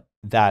it, but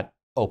that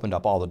opened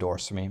up all the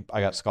doors for me. I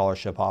got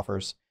scholarship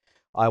offers.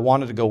 I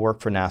wanted to go work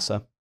for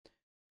NASA.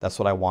 That's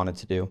what I wanted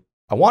to do.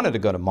 I wanted to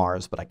go to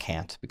Mars, but I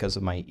can't because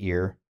of my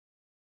ear.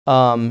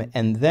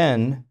 And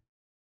then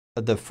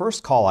the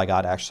first call I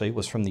got actually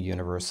was from the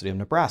University of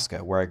Nebraska,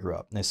 where I grew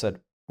up. And they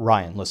said,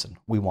 Ryan, listen,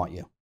 we want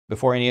you.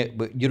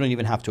 You don't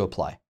even have to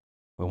apply.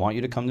 We want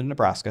you to come to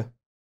Nebraska,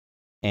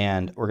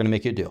 and we're going to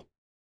make you a deal.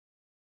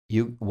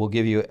 We'll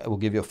give you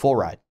a full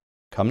ride.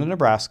 Come to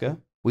Nebraska.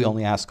 We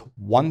only ask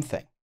one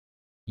thing.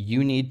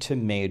 You need to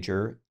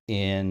major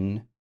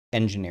in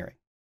engineering,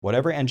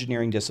 whatever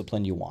engineering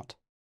discipline you want.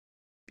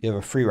 You have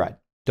a free ride.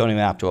 Don't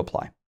even have to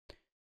apply.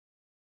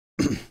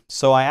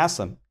 So I asked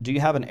them, do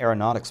you have an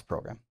aeronautics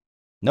program?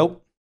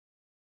 Nope.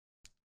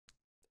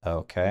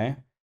 Okay.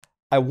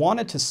 I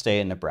wanted to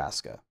stay in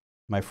Nebraska.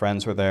 My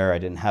friends were there. I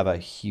didn't have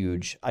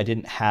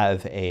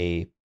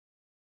a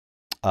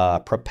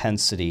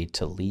propensity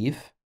to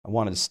leave. I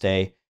wanted to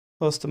stay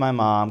close to my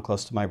mom,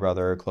 close to my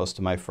brother, close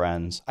to my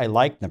friends. I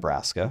liked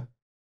Nebraska.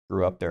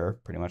 Grew up there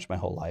pretty much my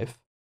whole life.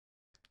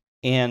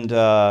 And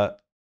I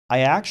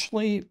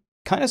actually,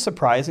 kind of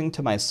surprising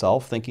to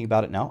myself thinking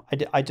about it now,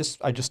 I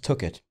just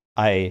took it.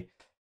 They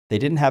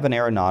didn't have an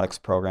aeronautics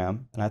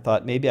program, and I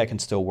thought maybe I can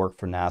still work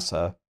for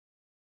NASA.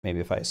 Maybe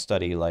if I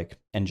study like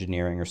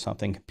engineering or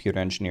something, computer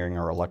engineering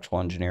or electrical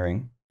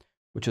engineering,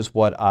 which is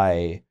what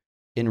I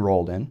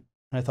enrolled in.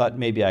 And I thought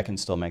maybe I can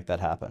still make that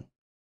happen.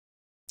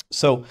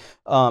 So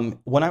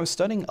when I was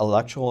studying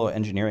electrical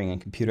engineering and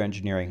computer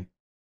engineering,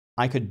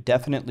 I could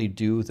definitely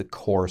do the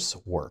course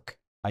work.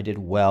 I did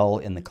well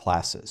in the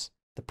classes.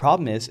 The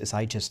problem is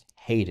I just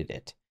hated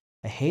it.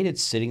 I hated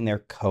sitting there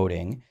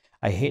coding.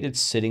 I hated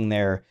sitting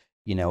there,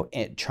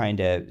 trying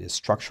to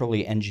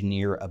structurally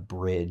engineer a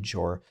bridge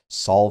or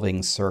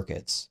solving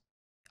circuits.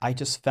 I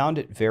just found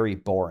it very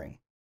boring.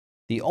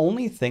 The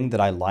only thing that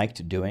I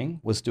liked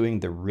doing was doing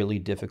the really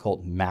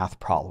difficult math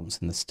problems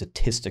and the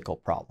statistical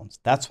problems.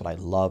 That's what I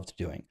loved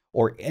doing,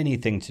 or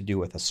anything to do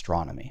with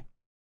astronomy.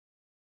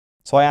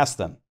 So I asked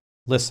them,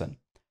 listen,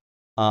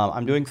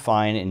 I'm doing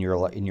fine in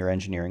your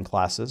engineering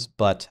classes,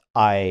 but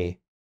I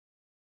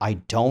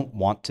don't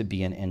want to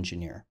be an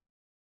engineer.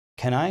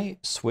 Can I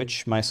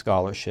switch my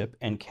scholarship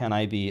and can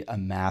I be a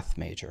math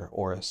major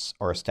or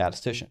a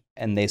statistician?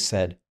 And they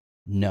said,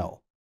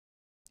 no.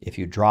 If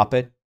you drop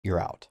it, you're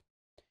out.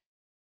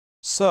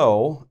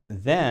 So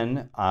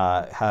then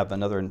have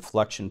another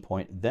inflection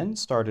point, then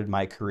started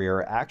my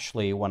career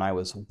actually when I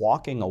was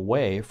walking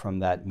away from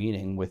that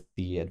meeting with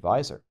the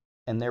advisor.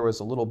 And there was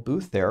a little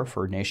booth there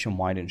for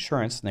Nationwide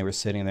Insurance, and they were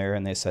sitting there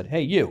and they said,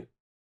 hey, you.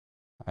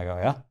 I go,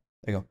 yeah.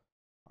 They go,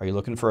 are you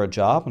looking for a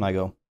job? And I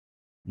go,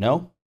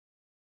 no,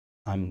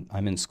 I'm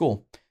in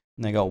school.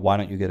 And they go, why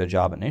don't you get a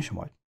job at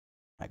Nationwide?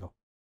 I go,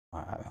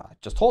 I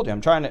just told you,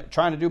 I'm trying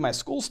to do my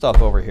school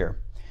stuff over here.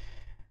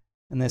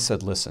 And they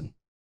said, listen,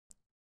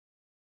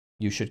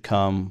 you should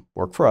come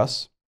work for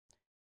us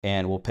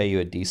and we'll pay you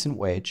a decent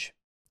wage.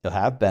 You'll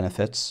have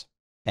benefits.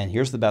 And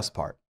here's the best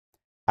part.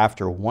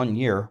 After 1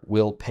 year,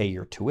 we'll pay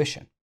your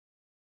tuition.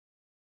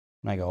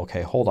 And I go,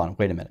 okay, hold on,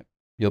 wait a minute.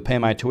 You'll pay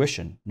my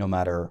tuition no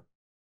matter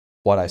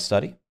what I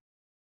study?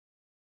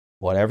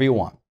 Whatever you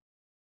want.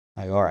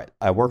 I go, all right,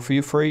 I work for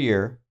you for a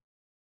year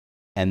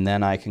and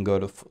then I can go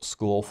to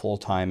school full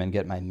time and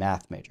get my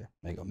math major.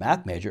 They go,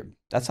 math major?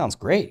 That sounds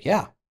great.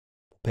 Yeah,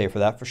 we'll pay for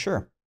that for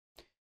sure.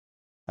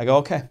 I go,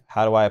 okay,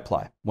 how do I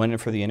apply? Went in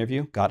for the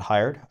interview, got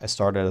hired. I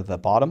started at the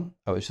bottom.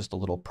 I was just a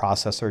little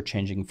processor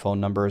changing phone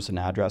numbers and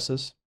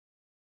addresses.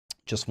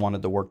 Just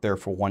wanted to work there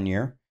for 1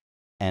 year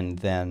and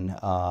then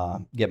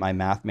get my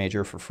math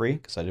major for free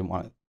because I didn't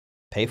want to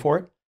pay for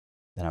it.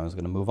 Then I was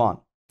going to move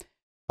on.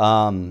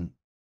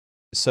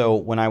 So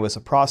when I was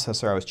a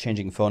processor, I was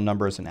changing phone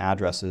numbers and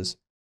addresses.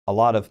 A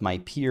lot of my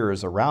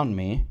peers around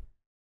me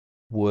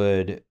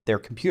their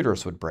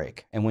computers would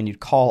break. And when you'd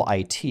call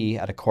IT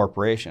at a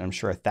corporation, I'm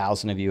sure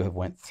 1,000 of you have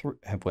went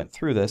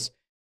through this, it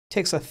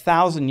takes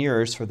 1,000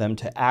 years for them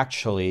to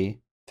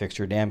actually fix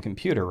your damn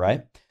computer,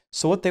 right?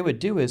 So what they would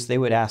do is they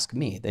would ask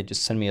me, they'd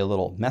just send me a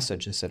little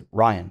message. They said,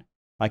 Ryan,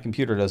 my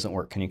computer doesn't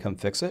work. Can you come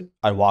fix it?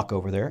 I'd walk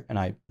over there and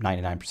I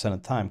 99%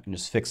 of the time can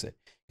just fix it.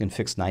 You can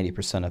fix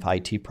 90% of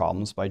IT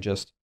problems by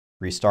just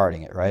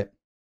restarting it, right?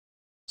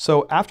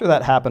 So after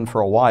that happened for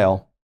a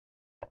while,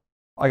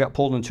 I got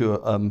pulled into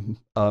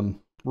a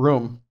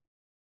room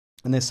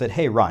and they said,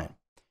 hey, Ryan,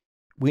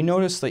 we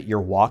noticed that you're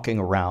walking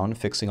around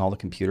fixing all the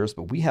computers,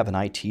 but we have an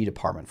IT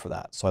department for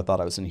that. So I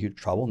thought I was in huge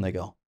trouble. And they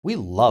go, we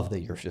love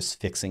that you're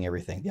just fixing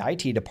everything. The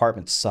IT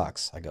department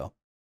sucks. I go,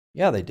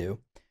 yeah, they do.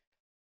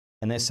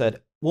 And they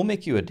said, we'll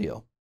make you a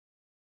deal.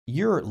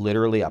 You're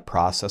literally a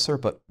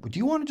processor, but do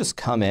you want to just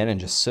come in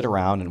and just sit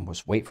around and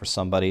just wait for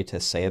somebody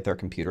to say that their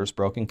computer's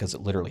broken? Because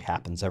it literally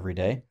happens every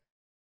day.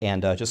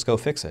 And just go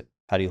fix it.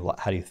 How do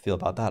you feel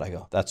about that? I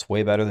go, that's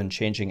way better than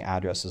changing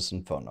addresses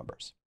and phone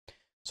numbers.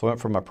 So I went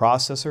from a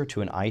processor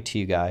to an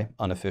IT guy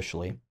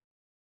unofficially.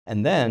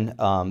 And then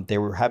they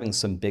were having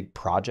some big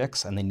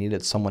projects and they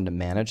needed someone to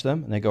manage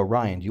them. And they go,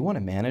 Ryan, do you want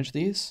to manage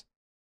these?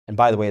 And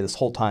by the way, this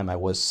whole time I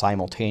was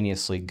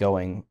simultaneously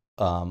going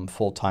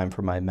full time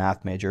for my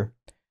math major.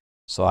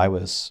 So I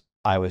was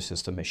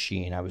just a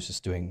machine. I was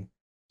just doing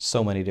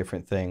so many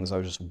different things. I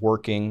was just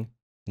working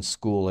and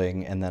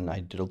schooling, and then I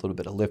did a little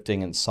bit of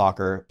lifting and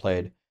soccer,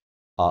 played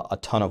a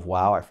ton of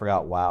WoW. I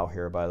forgot WoW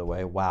here, by the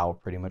way. WoW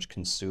pretty much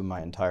consumed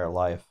my entire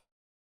life.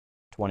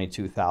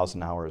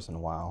 22,000 hours in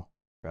WoW.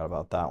 Forgot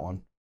about that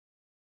one.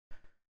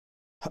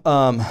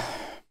 How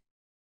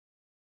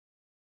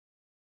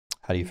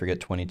do you forget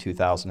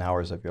 22,000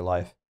 hours of your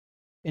life?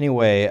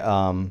 Anyway,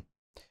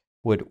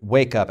 would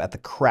wake up at the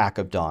crack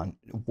of dawn,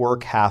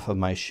 work half of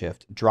my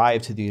shift,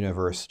 drive to the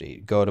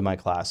university, go to my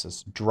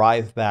classes,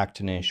 drive back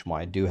to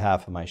Nationwide, do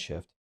half of my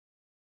shift,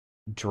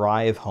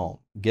 drive home,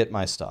 get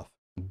my stuff,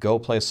 go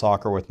play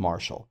soccer with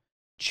Marshall,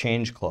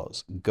 change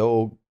clothes,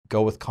 go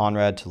with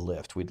Conrad to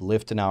lift. We'd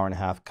lift an hour and a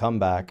half, come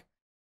back.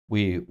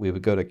 We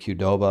would go to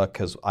Qdoba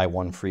because I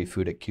won free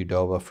food at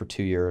Qdoba for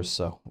 2 years.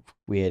 So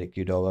we ate at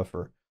Qdoba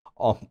for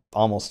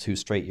almost 2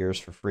 straight years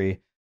for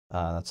free.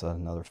 That's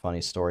another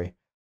funny story.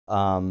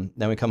 Then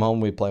we come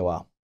home, we'd play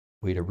WoW.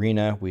 We'd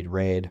arena, we'd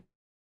raid.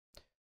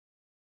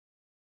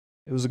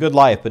 It was a good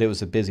life, but it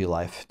was a busy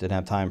life. Didn't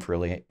have time for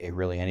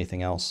really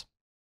anything else.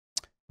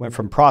 Went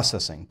from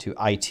processing to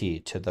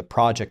IT to the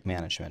project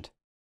management.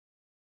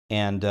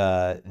 And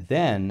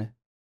then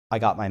I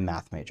got my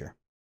math major.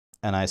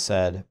 And I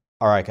said,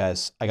 all right,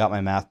 guys, I got my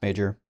math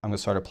major. I'm going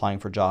to start applying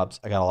for jobs.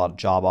 I got a lot of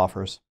job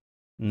offers.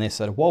 And they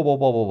said, whoa, whoa,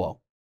 whoa, whoa,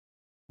 whoa.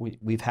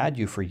 We've had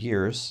you for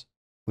years.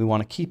 We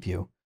want to keep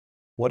you.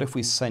 What if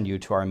we send you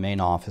to our main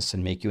office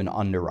and make you an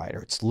underwriter?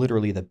 It's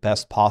literally the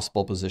best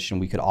possible position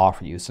we could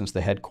offer you since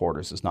the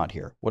headquarters is not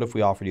here. What if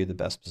we offered you the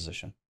best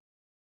position?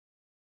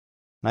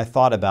 And I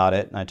thought about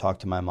it and I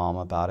talked to my mom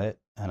about it.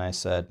 And I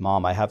said,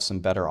 Mom, I have some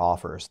better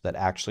offers that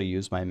actually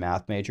use my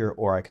math major,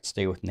 or I could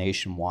stay with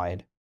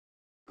Nationwide,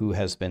 who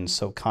has been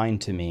so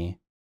kind to me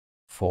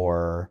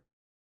for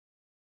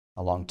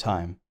a long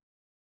time.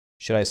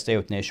 Should I stay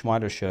with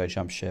Nationwide or should I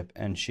jump ship?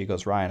 And she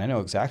goes, Ryan, I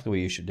know exactly what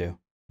you should do.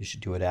 You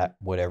should do it at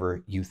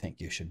whatever you think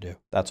you should do.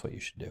 That's what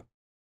you should do.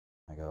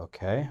 I go,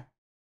 okay.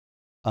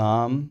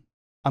 I'm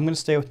going to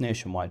stay with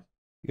Nationwide.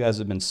 You guys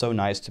have been so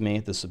nice to me.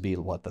 This would be,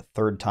 what, the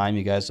third time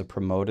you guys have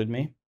promoted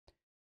me?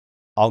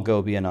 I'll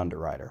go be an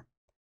underwriter.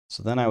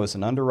 So then I was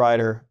an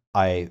underwriter.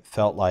 I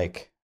felt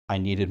like I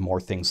needed more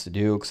things to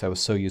do because I was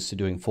so used to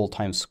doing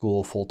full-time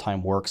school,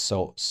 full-time work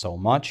so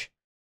much.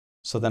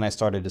 So then I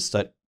started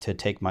to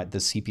take the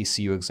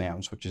CPCU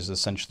exams, which is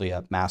essentially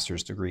a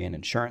master's degree in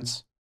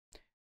insurance.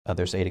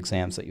 There's 8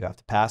 exams that you have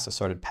to pass. I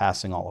started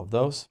passing all of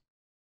those.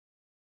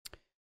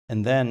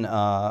 And then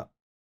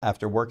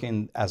after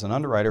working as an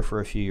underwriter for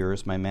a few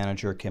years, my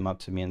manager came up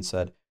to me and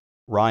said,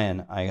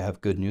 Ryan, I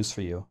have good news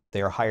for you.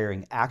 They are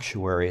hiring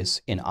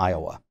actuaries in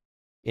Iowa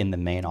in the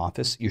main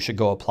office. You should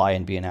go apply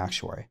and be an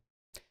actuary.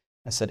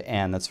 I said,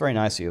 Ann, that's very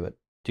nice of you, but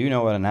do you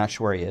know what an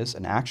actuary is?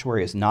 An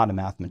actuary is not a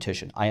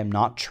mathematician. I am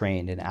not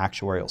trained in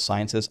actuarial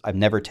sciences. I've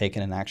never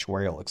taken an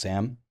actuarial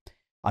exam.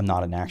 I'm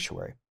not an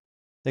actuary.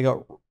 They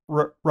go,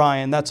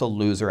 Ryan, that's a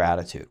loser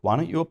attitude. Why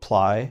don't you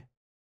apply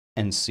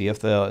and see if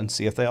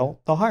they'll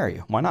hire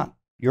you? Why not?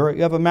 You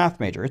have a math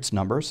major. It's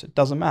numbers. It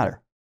doesn't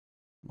matter.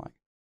 I'm like,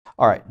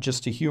 all right,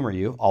 just to humor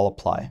you, I'll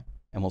apply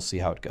and we'll see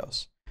how it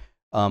goes.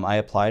 I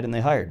applied and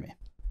they hired me.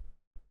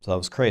 So that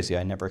was crazy.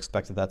 I never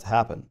expected that to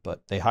happen,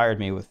 but they hired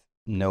me with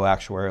no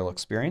actuarial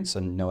experience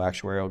and no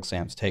actuarial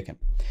exams taken.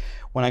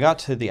 When I got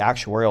to the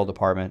actuarial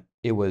department,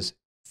 it was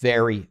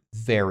very,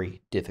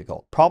 very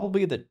difficult.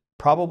 Probably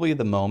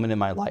the moment in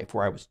my life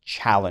where I was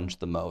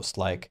challenged the most.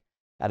 Like,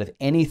 out of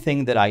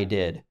anything that I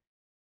did,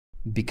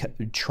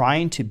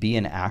 trying to be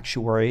an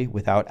actuary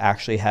without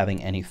actually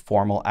having any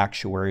formal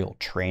actuarial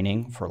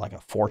training for like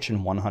a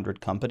Fortune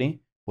 100 company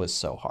was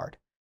so hard.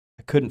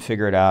 I couldn't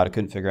figure it out. I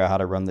couldn't figure out how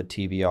to run the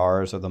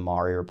TBRs or the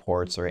Mari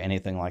reports or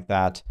anything like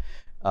that.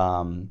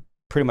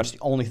 Pretty much the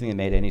only thing that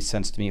made any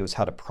sense to me was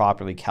how to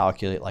properly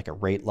calculate like a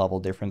rate level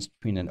difference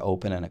between an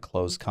open and a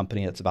closed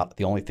company. That's about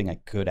the only thing I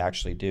could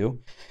actually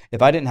do.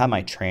 If I didn't have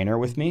my trainer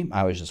with me,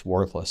 I was just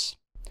worthless.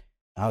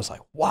 I was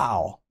like,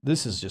 wow,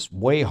 this is just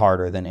way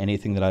harder than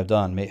anything that I've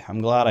done.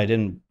 I'm glad I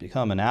didn't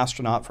become an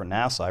astronaut for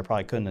NASA. I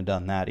probably couldn't have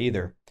done that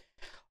either.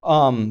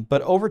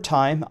 But over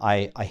time,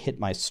 I hit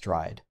my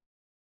stride.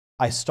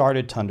 I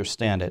started to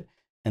understand it.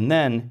 And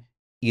then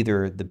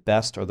either the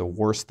best or the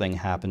worst thing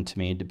happened to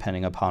me,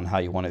 depending upon how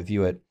you want to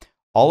view it.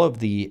 All of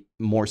the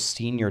more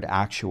seniored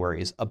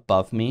actuaries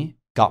above me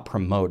got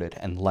promoted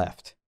and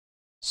left.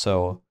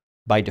 So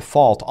by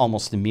default,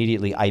 almost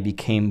immediately, I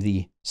became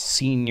the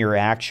senior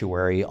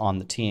actuary on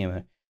the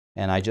team,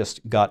 and I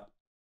just got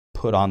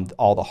put on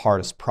all the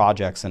hardest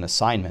projects and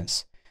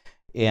assignments.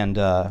 And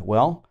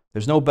well,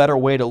 there's no better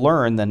way to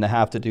learn than to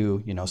have to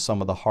do,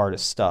 some of the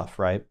hardest stuff,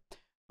 right?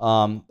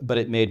 But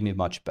it made me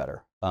much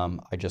better.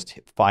 I just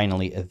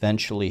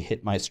eventually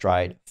hit my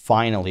stride.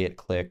 Finally, it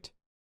clicked.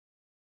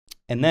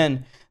 And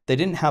then they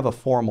didn't have a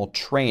formal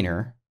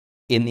trainer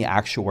in the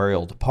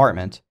actuarial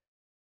department.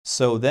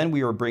 So then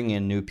we were bringing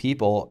in new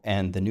people,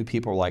 and the new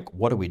people were like,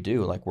 what do we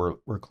do? Like, we're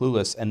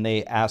clueless. And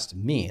they asked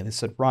me, they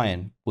said,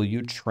 Ryan, will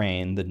you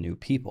train the new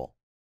people?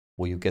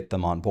 Will you get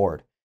them on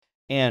board?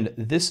 And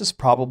this is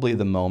probably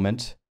the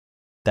moment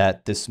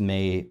that this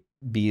may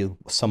be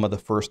some of the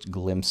first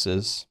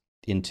glimpses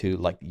into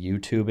like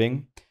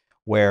YouTubing,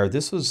 where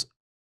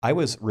I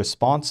was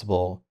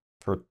responsible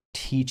for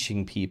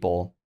teaching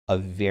people a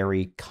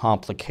very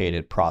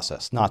complicated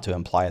process. Not to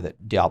imply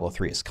that Diablo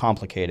 3 is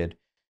complicated,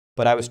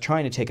 but I was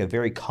trying to take a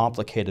very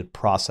complicated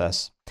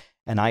process,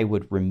 and I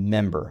would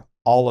remember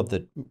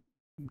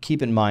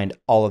keep in mind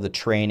all of the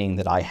training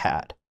that I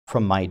had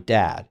from my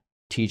dad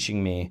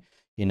teaching me,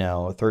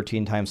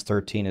 13 times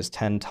 13 is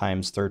 10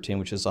 times 13,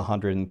 which is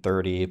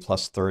 130,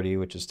 plus 30,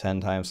 which is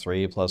 10 times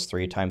 3, plus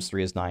 3 times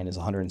 3 is 9, is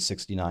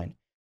 169.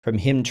 From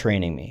him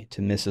training me,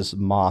 to Mrs.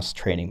 Moss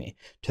training me,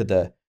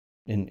 to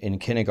in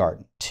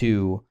kindergarten,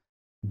 to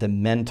the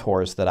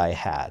mentors that I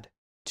had,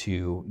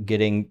 to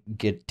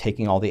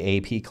taking all the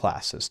AP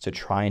classes, to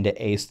trying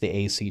to ace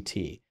the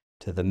ACT,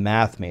 to the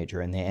math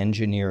major and the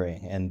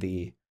engineering and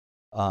the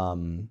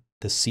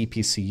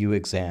CPCU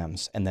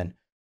exams, and then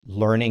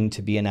learning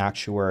to be an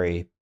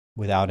actuary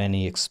without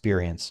any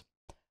experience.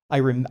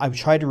 I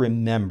tried to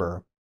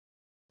remember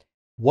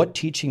what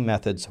teaching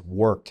methods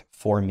worked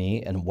for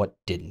me and what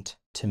didn't,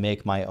 to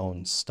make my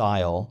own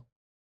style.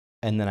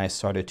 And then I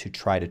started to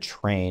try to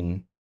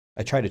train.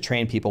 I tried to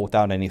train people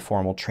without any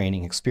formal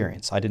training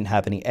experience. I didn't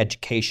have any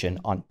education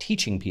on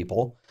teaching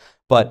people,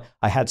 but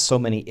I had so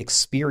many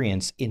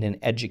experience in an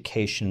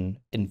education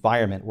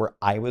environment where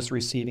I was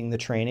receiving the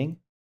training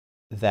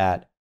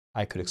that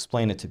I could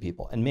explain it to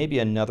people. And maybe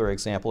another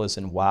example is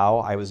in WoW.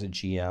 I was a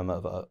GM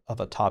of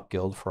a top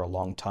guild for a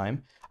long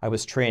time. I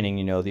was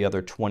training, the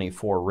other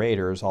 24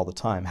 raiders all the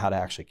time how to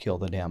actually kill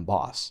the damn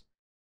boss.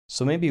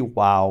 So maybe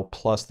WoW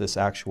plus this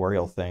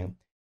actuarial thing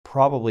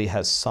probably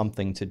has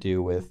something to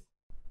do with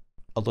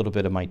a little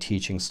bit of my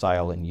teaching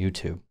style in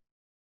YouTube.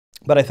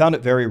 But I found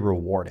it very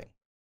rewarding.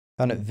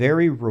 Found it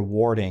very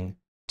rewarding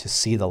to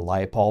see the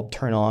light bulb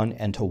turn on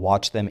and to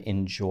watch them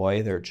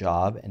enjoy their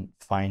job and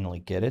finally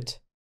get it.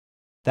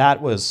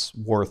 That was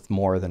worth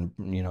more than,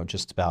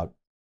 just about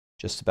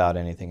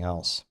anything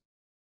else.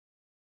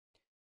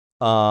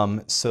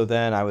 So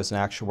then I was an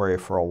actuary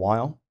for a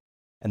while,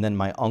 and then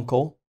my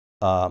uncle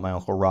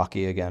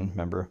Rocky again,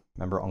 remember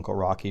Uncle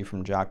Rocky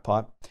from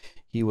Jackpot?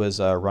 He was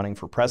running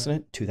for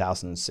president,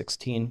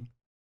 2016.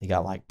 He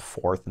got like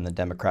 4th in the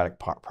Democratic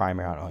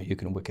primary. I don't know, you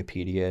can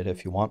Wikipedia it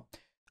if you want.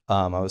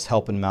 I was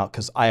helping him out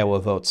because Iowa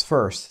votes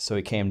first, so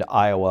he came to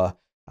Iowa.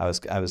 I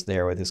was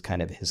there with his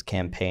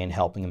campaign,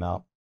 helping him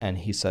out, and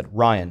he said,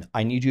 "Ryan,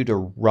 I need you to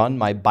run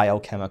my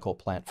biochemical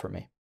plant for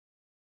me.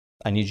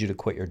 I need you to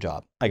quit your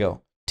job." I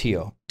go,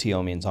 "Tio,"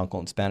 Tio means uncle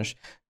in Spanish.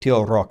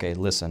 "Tio Roque,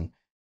 listen,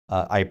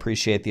 I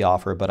appreciate the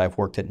offer, but I've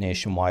worked at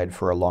Nationwide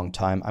for a long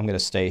time. I'm going to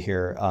stay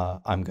here.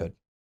 I'm good."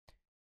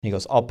 And he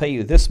goes, "I'll pay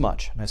you this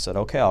much." And I said,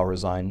 "Okay, I'll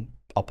resign.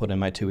 I'll put in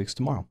my 2 weeks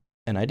tomorrow."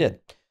 And I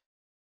did.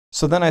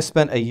 So then I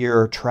spent a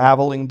year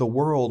traveling the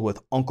world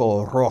with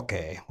Uncle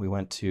Roque. We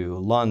went to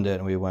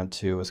London. We went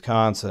to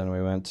Wisconsin. We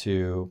went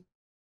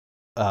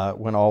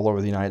all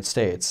over the United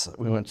States.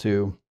 We went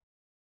to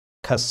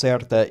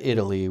Caserta,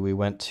 Italy. We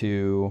went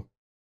to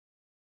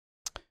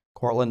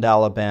Cortland,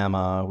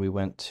 Alabama. We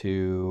went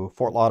to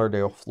Fort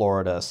Lauderdale,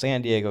 Florida,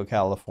 San Diego,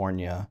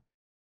 California,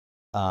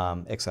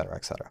 et cetera,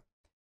 et cetera.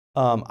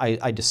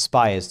 I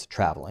despised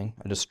traveling.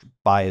 I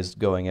despised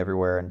going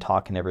everywhere and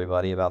talking to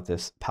everybody about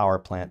this power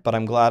plant, but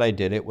I'm glad I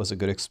did it. It was a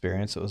good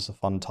experience. It was a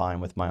fun time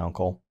with my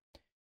uncle.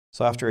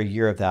 So after a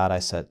year of that, I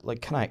said,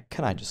 like, can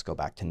I just go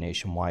back to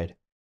Nationwide?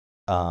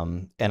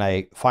 And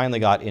I finally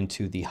got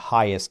into the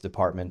highest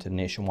department in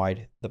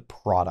Nationwide, the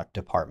product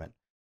department.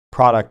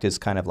 Product is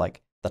kind of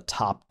like the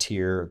top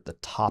tier, the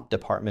top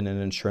department in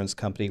an insurance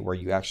company where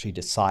you actually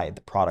decide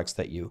the products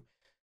that you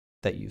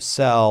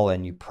sell,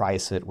 and you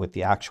price it with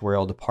the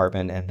actuarial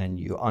department, and then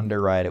you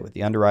underwrite it with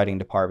the underwriting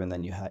department.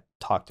 Then you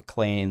talk to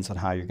claims on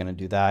how you're going to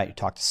do that. You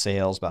talk to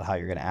sales about how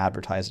you're going to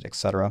advertise it,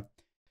 etc.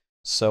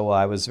 So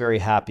I was very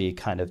happy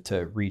kind of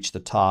to reach the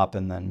top,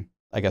 and then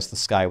I guess the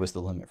sky was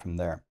the limit from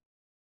there.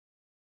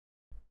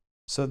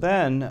 So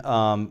then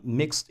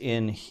mixed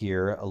in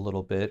here a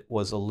little bit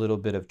was a little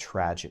bit of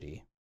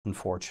tragedy,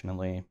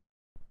 unfortunately.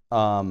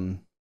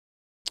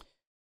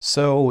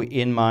 So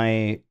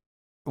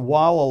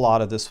while a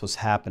lot of this was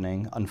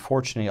happening,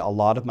 unfortunately, a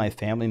lot of my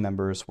family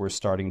members were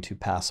starting to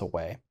pass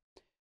away.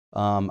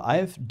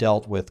 I've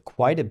dealt with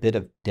quite a bit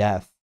of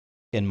death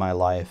in my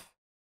life.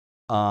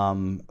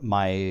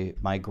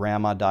 My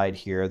grandma died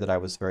here that I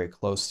was very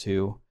close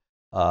to.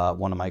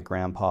 One of my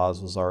grandpas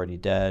was already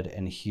dead,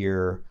 and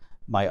here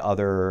my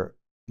other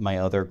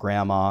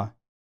grandma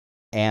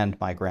and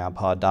my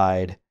grandpa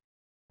died,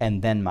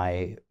 and then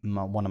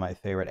one of my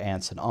favorite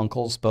aunts and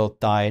uncles both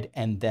died,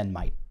 and then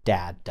my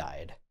dad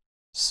died.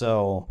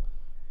 So,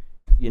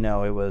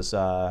 it was,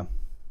 I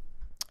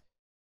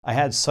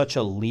had such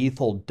a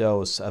lethal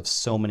dose of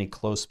so many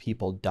close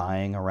people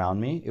dying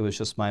around me. It was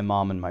just my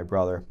mom and my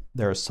brother.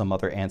 There are some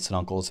other aunts and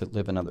uncles that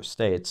live in other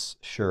states,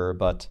 sure,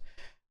 but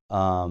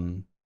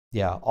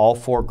yeah, all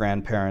 4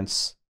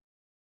 grandparents,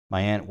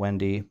 my Aunt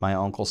Wendy, my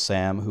Uncle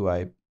Sam, who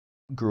I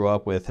grew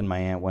up with, and my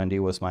Aunt Wendy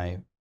was my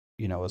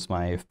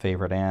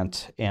favorite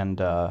aunt,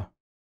 and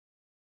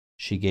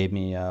she gave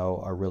me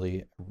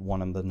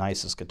one of the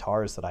nicest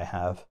guitars that I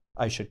have.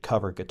 I should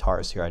cover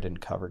guitars here. I didn't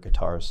cover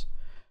guitars.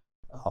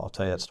 I'll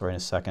tell you that story in a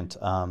second.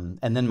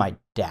 And then my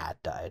dad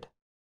died.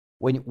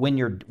 When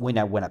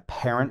a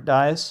parent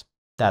dies,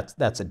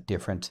 that's a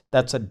different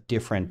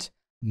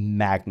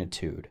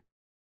magnitude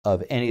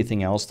of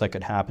anything else that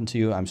could happen to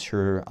you. I'm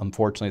sure,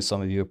 unfortunately,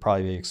 some of you have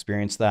probably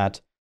experienced that.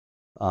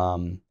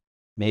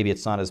 Maybe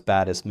it's not as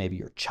bad as maybe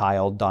your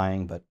child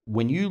dying, but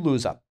when you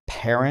lose a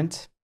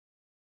parent,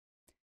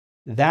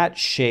 that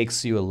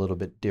shakes you a little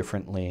bit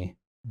differently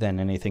than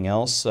anything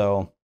else.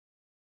 So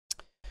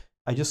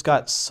I just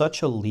got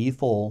such a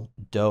lethal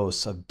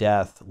dose of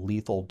death.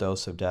 Lethal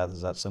dose of death,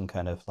 is that some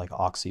kind of like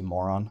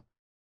oxymoron?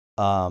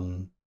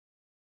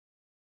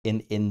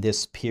 In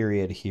this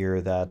period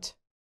here, that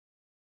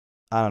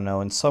I don't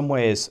know, in some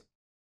ways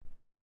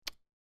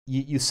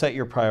you set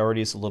your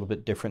priorities a little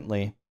bit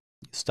differently.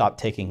 You stop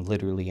taking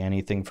literally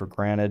anything for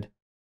granted.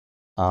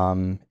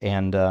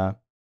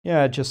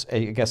 Yeah, I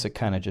guess it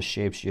kind of just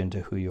shapes you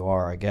into who you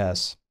are, I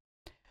guess.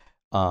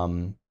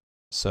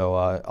 So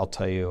I'll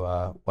tell you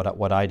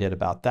what I did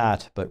about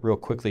that. But real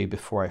quickly,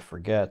 before I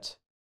forget,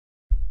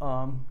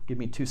 give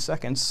me 2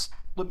 seconds.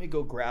 Let me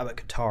go grab a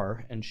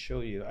guitar and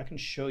show you. I can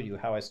show you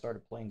how I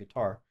started playing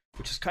guitar,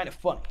 which is kind of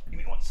funny. Give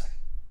me 1 second.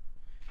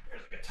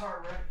 There's a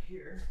guitar right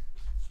here.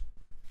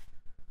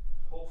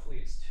 Hopefully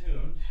it's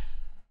tuned.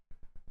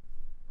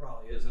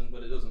 Probably isn't,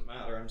 but it doesn't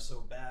matter. I'm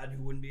so bad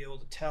you wouldn't be able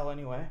to tell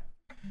anyway.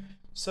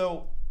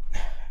 So,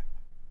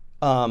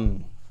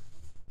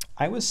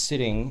 I was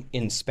sitting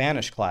in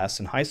Spanish class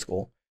in high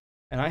school,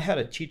 and I had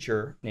a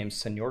teacher named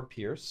Senor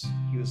Pierce.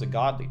 He was a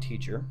godly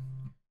teacher,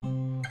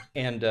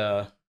 and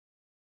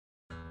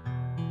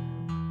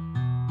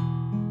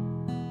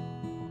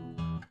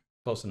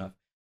Close enough.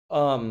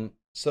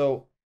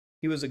 So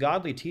he was a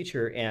godly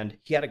teacher, and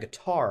he had a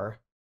guitar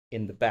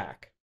in the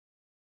back.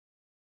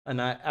 And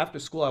after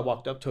school, I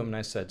walked up to him and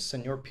I said,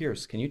 Senor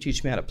Pierce, can you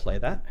teach me how to play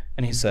that?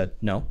 And he said,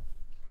 no,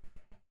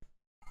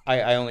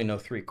 I only know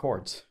 3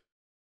 chords.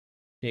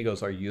 And he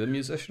goes, are you a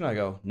musician? I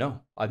go,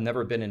 no, I've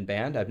never been in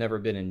band. I've never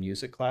been in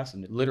music class,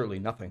 and literally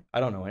nothing. I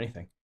don't know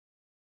anything.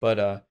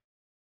 But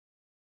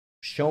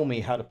show me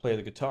how to play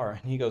the guitar.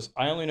 And he goes,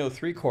 I only know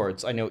 3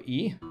 chords. I know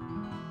E,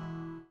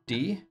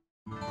 D,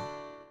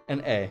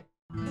 and A.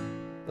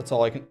 That's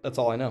all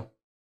I know.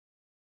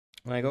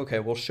 And I go, okay,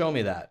 well, show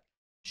me that.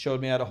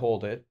 Showed me how to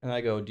hold it. And I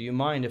go, do you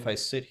mind if I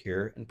sit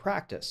here and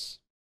practice?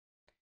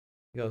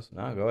 He goes,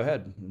 no, go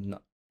ahead.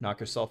 Knock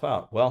yourself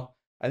out. Well,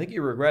 I think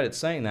you regretted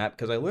saying that,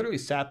 because I literally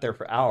sat there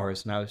for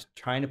hours and I was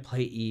trying to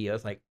play E. I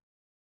was like,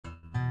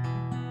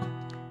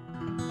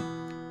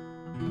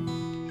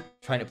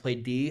 trying to play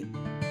D,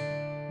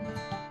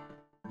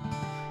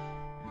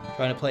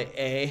 trying to play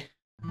A.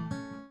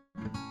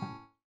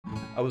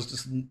 I was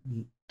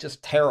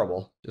just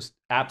terrible, just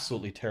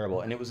absolutely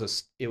terrible. And it was a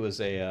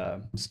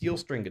steel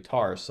string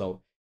guitar,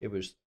 so it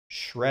was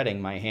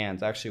shredding my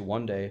hands. Actually,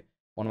 one day,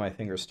 one of my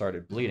fingers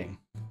started bleeding,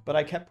 but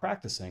I kept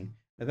practicing.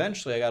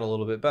 Eventually, I got a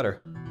little bit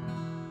better.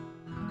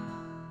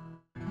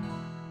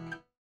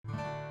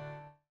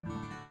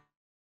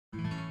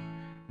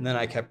 And then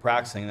I kept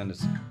practicing, and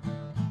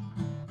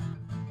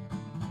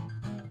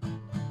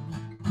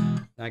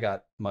I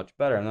got much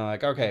better. And I'm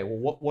like, okay,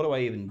 well, what do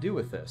I even do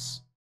with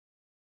this?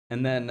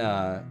 And then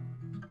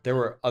there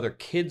were other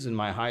kids in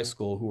my high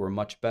school who were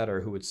much better,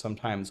 who would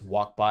sometimes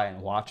walk by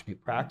and watch me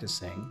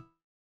practicing.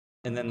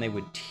 And then they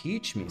would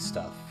teach me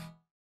stuff.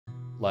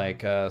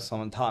 Like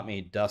someone taught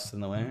me Dust in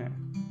the Wind.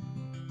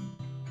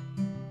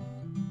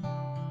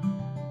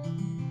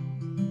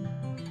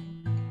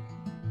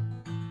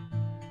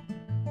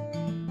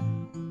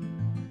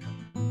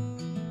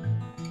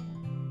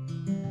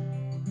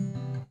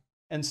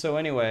 And so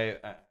anyway,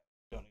 I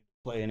don't need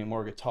to play any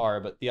more guitar,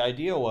 but the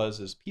idea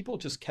is people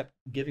just kept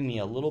giving me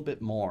a little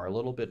bit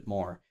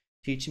more,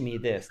 teaching me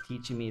this,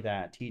 teaching me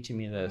that, teaching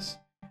me this.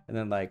 And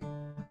then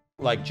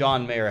like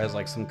John Mayer has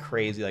like some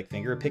crazy like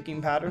finger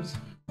picking patterns.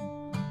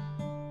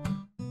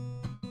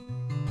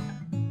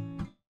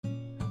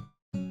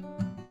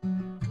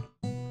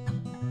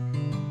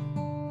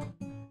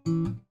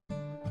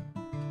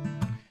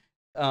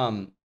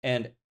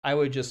 And I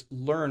would just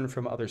learn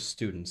from other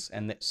students,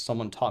 and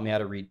someone taught me how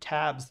to read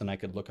tabs, then I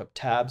could look up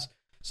tabs.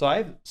 So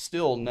I've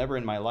still never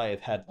in my life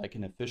had like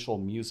an official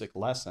music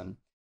lesson,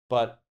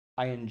 but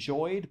I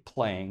enjoyed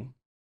playing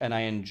and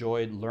I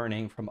enjoyed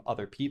learning from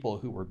other people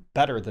who were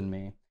better than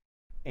me.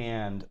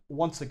 And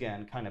once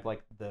again, kind of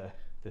like the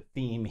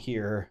theme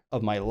here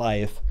of my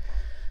life,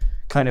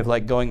 kind of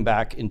like going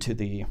back into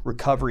the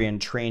recovery and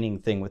training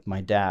thing with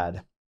my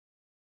dad,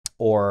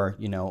 or,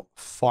 you know,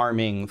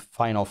 farming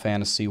Final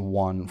Fantasy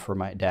 1 for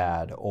my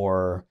dad,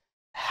 or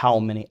how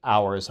many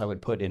hours I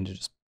would put into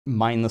just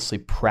mindlessly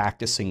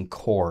practicing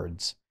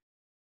chords.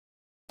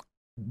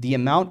 The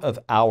amount of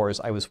hours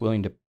I was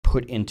willing to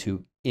put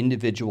into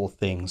individual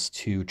things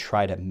to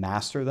try to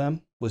master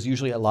them was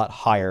usually a lot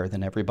higher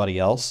than everybody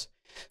else.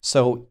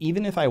 So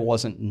even if I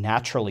wasn't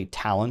naturally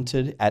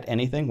talented at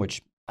anything,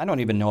 which I don't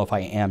even know if I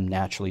am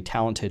naturally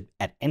talented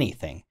at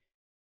anything,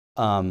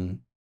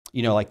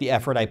 you know, like the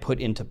effort I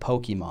put into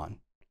Pokemon.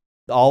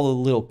 All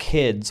the little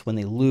kids, when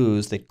they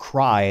lose, they'd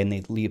cry and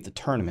they'd leave the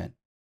tournament.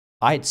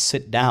 I'd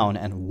sit down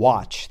and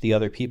watch the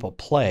other people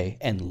play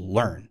and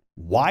learn.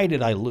 Why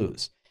did I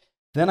lose?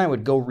 Then I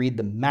would go read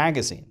the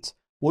magazines.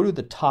 What do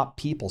the top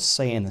people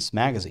say in this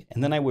magazine?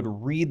 And then I would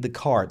read the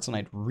cards and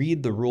I'd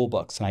read the rule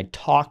books and I'd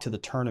talk to the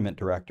tournament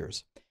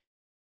directors.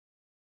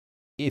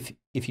 If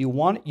you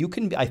want, you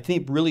can,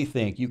 really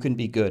think you can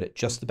be good at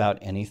just about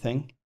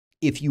anything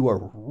if you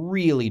are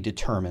really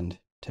determined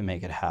to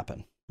make it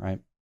happen,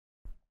 right?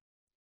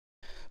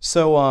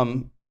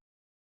 So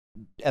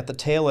at the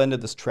tail end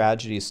of this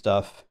tragedy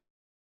stuff,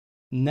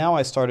 now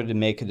I started to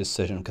make a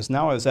decision, because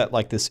now I was at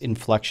like this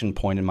inflection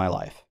point in my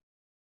life.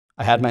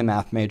 I had my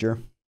math major.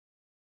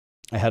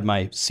 I had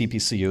my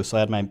CPCU, so I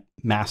had my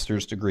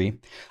master's degree.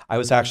 I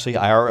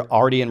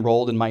already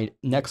enrolled in my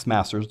next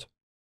master's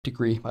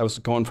degree. I was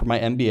going for my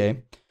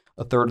MBA,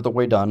 a third of the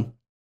way done.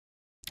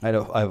 I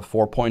have a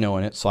 4.0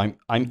 in it, so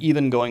I'm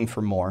even going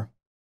for more.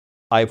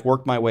 I've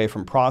worked my way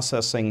from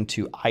processing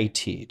to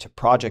IT, to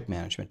project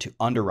management, to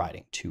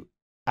underwriting, to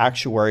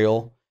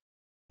actuarial,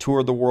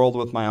 toured the world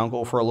with my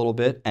uncle for a little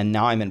bit, and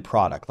now I'm in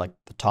product, like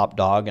the top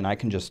dog, and I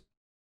can just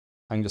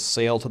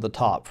sail to the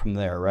top from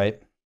there,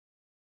 right?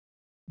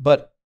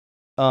 But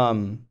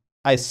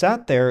I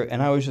sat there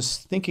and I was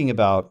just thinking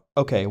about,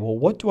 okay, well,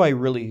 what do I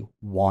really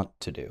want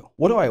to do?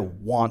 What do I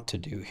want to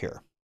do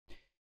here?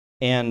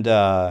 And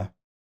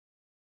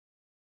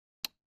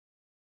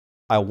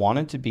I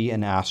wanted to be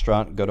an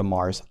astronaut and go to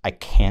Mars. I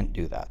can't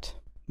do that.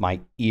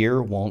 My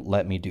ear won't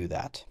let me do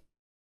that.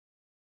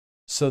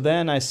 So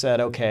then I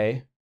said,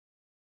 okay,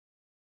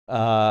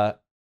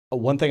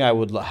 one thing I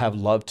would have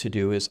loved to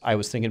do is I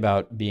was thinking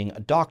about being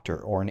a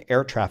doctor or an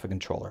air traffic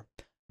controller.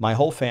 My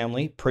whole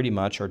family pretty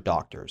much are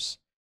doctors.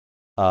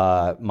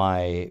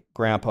 My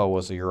grandpa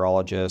was a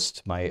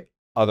urologist. My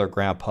other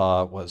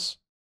grandpa was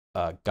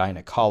a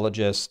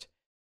gynecologist.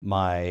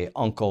 My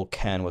uncle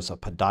Ken was a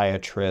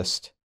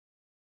podiatrist.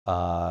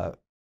 Uh,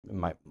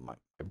 my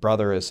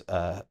brother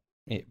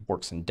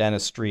works in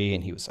dentistry,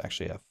 and he was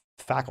actually a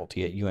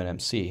faculty at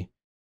UNMC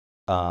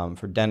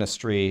for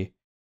dentistry.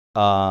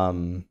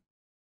 You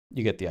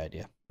get the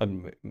idea.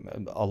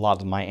 A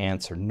lot of my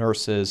aunts are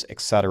nurses,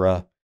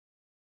 etc.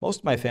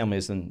 Most of my family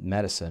is in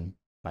medicine.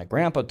 My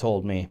grandpa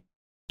told me,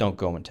 don't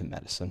go into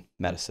medicine.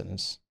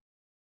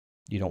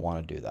 You don't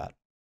want to do that.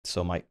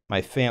 So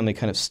my family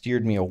kind of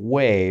steered me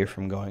away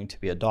from going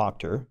to be a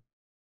doctor.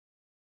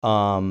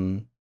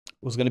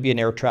 Was going to be an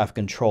air traffic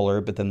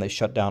controller, but then they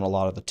shut down a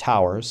lot of the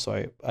towers,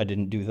 so I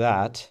didn't do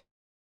that.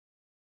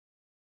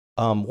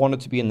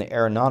 Wanted to be in the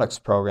aeronautics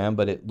program,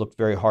 but it looked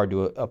very hard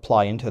to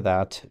apply into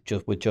that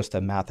with just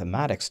a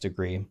mathematics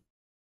degree.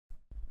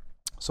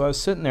 So I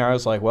was sitting there, I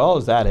was like, well,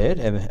 is that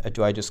it?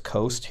 Do I just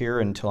coast here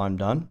until I'm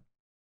done?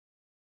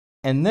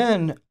 And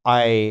then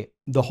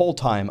the whole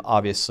time,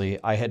 obviously,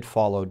 I had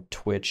followed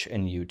Twitch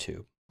and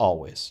YouTube,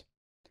 always.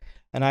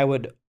 And I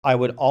would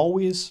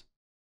always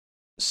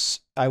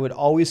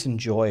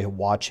enjoy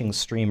watching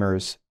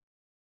streamers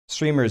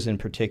in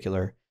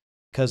particular,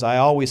 because I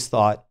always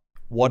thought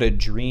what a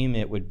dream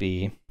it would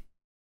be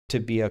to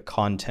be a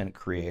content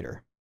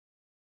creator.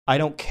 I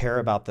don't care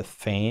about the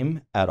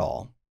fame at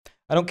all.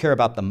 I don't care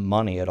about the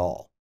money at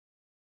all.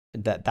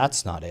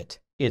 That's not it.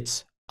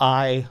 It's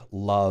I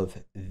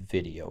love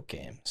video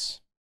games.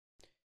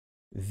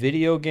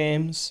 Video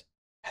games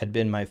had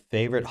been my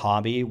favorite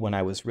hobby when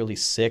I was really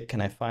sick,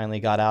 and I finally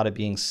got out of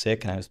being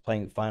sick, and I was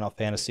playing Final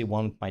Fantasy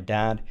 1 with my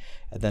dad,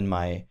 and then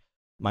my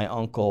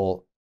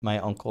uncle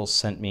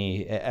sent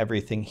me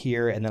everything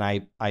here, and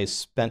then I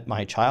spent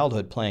my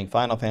childhood playing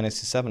Final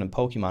Fantasy 7 and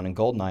Pokemon and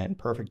GoldenEye and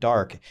Perfect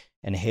Dark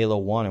and Halo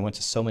 1. I went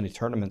to so many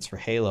tournaments for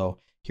Halo,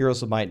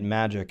 Heroes of Might and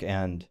Magic,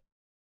 and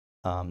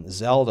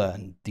Zelda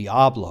and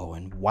Diablo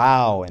and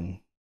WoW and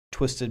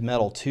Twisted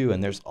Metal 2,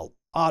 and there's a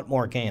lot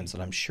more games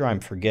that I'm sure I'm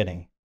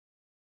forgetting.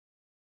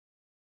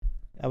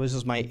 It was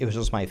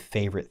just my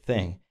favorite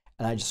thing,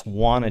 and I just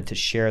wanted to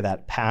share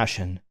that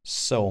passion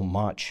so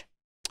much.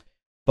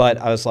 But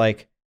I was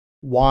like,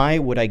 why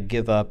would I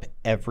give up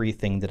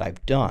everything that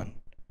I've done?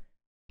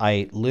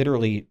 I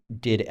literally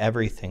did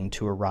everything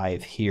to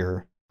arrive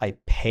here. I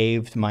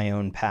paved my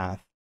own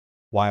path.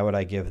 Why would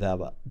I give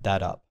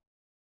that up?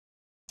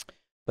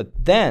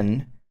 But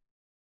then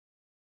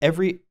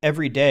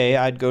every day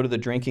I'd go to the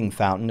drinking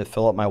fountain to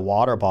fill up my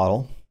water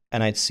bottle,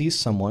 and I'd see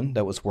someone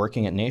that was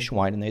working at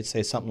Nationwide, and they'd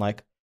say something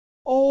like,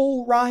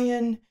 "Oh,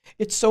 Ryan,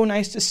 it's so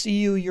nice to see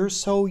you. You're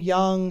so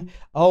young.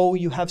 Oh,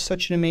 you have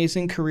such an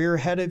amazing career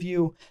ahead of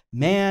you.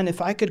 Man,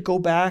 if I could go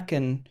back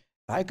and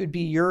I could be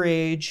your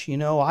age, you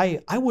know,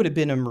 I would have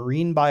been a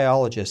marine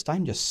biologist.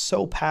 I'm just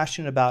so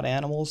passionate about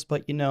animals,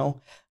 but you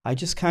know, I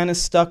just kind of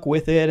stuck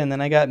with it, and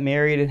then I got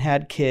married and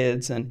had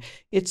kids, and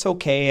it's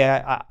okay.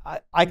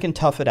 I can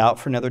tough it out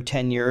for another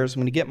 10 years.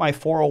 I'm going to get my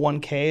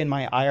 401k and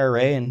my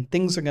IRA, and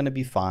things are going to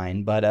be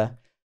fine. But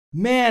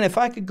man, if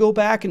I could go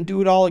back and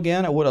do it all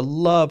again, I would have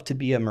loved to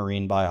be a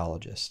marine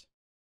biologist."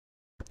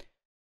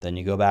 Then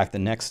you go back the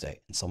next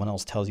day, and someone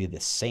else tells you the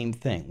same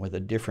thing with a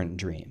different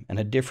dream, and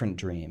a different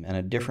dream, and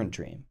a different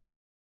dream.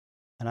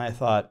 And I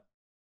thought,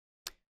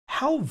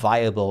 how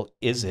viable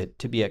is it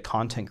to be a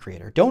content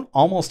creator? Don't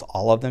almost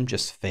all of them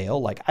just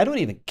fail? Like, I don't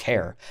even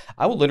care.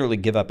 I will literally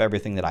give up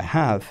everything that I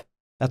have.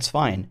 That's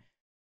fine.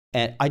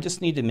 And I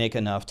just need to make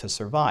enough to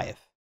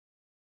survive.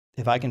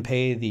 If I can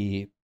pay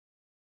the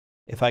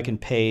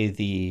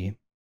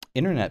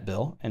internet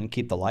bill and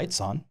keep the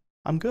lights on,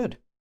 I'm good.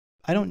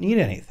 I don't need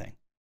anything.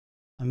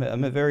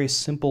 I'm a very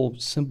simple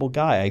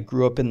guy. I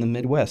grew up in the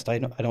Midwest. I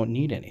don't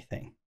need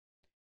anything.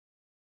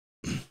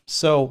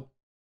 So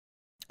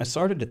I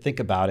started to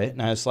think about it,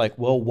 and I was like,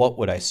 well, what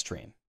would I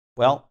stream?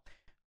 Well,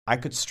 I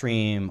could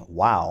stream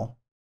WoW.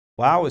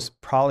 WoW is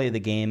probably the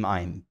game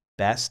I'm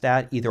best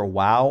at. Either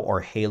WoW or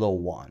Halo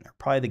 1 are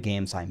probably the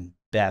games I'm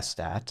best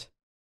at.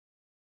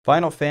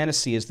 Final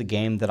Fantasy is the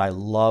game that I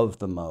love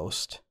the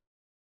most.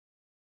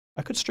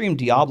 I could stream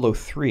Diablo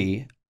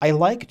 3. I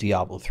like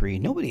Diablo 3.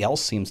 Nobody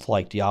else seems to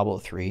like Diablo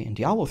 3, and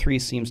Diablo 3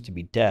 seems to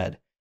be dead.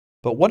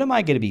 But what am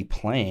I going to be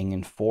playing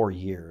in 4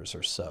 years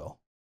or so?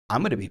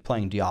 I'm going to be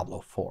playing Diablo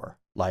 4.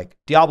 Like,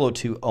 Diablo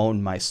 2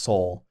 owned my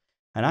soul,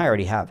 and I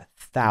already have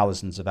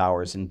thousands of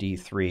hours in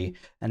D3,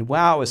 and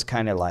WoW is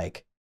kind of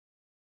like,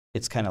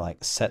 it's kind of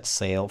like set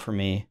sail for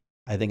me.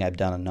 I think I've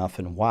done enough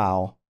in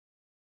WoW.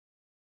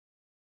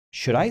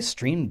 Should I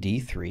stream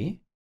D3?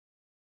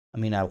 I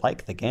mean, I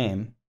like the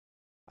game.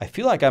 I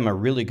feel like I'm a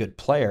really good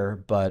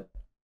player, but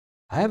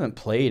I haven't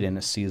played in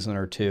a season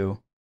or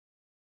two.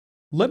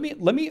 Let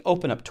me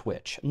open up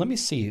Twitch and let me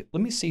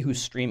see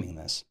who's streaming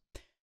this.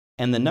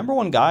 And the number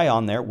one guy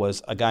on there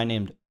was a guy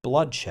named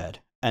Bloodshed.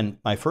 And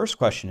my first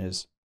question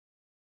is,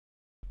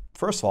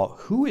 first of all,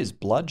 who is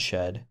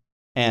Bloodshed?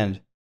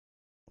 And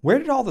where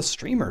did all the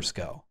streamers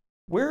go?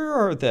 Where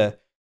are the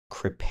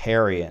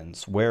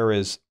Criparians? Where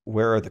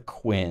are the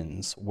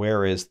Quins?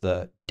 Where is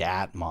the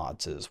Dat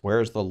Modses?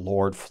 Where's the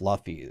Lord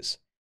Fluffies?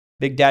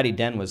 Big Daddy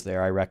Den was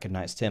there. I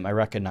recognized him. I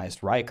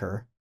recognized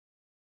Riker.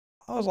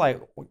 I was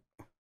like,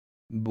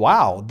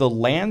 wow, the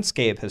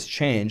landscape has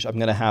changed. I'm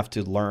going to have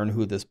to learn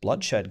who this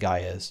Bloodshed guy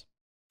is.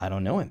 I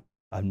don't know him.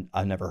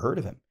 I've never heard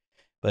of him.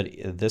 But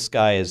this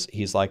guy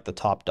he's like the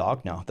top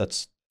dog now.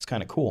 It's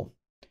kind of cool.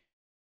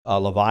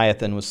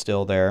 Leviathan was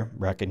still there.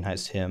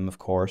 Recognized him, of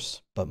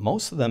course. But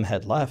most of them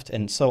had left.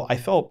 And so I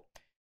felt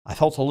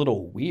a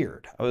little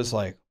weird. I was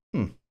like,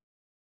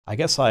 I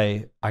guess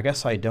I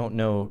don't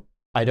know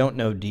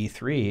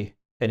D3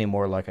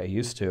 anymore like I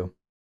used to.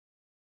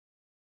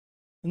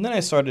 And then I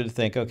started to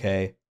think,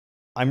 okay,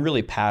 I'm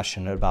really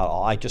passionate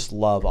about I just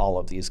love all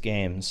of these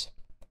games.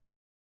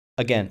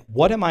 Again,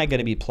 what am I going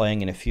to be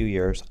playing in a few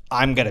years?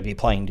 I'm going to be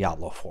playing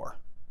Diablo 4.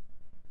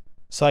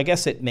 So I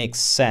guess it makes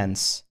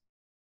sense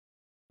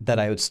that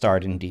I would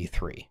start in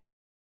D3.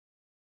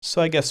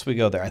 So I guess we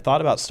go there. I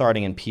thought about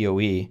starting in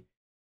PoE,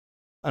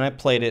 and I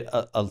played it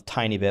a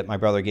tiny bit. My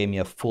brother gave me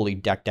a fully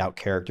decked out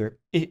character.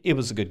 It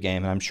was a good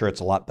game, and I'm sure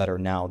it's a lot better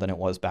now than it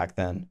was back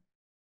then.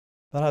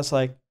 But I was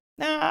like,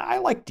 nah, I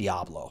like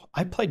Diablo.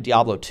 I played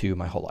Diablo 2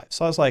 my whole life.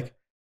 So I was like,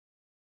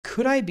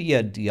 could I be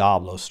a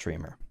Diablo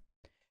streamer?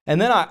 And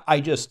then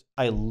I just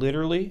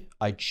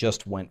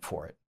went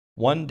for it.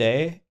 One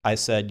day I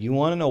said, you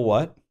want to know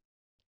what?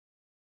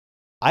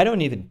 I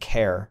don't even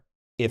care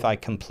if I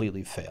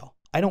completely fail.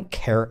 I don't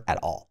care at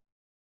all.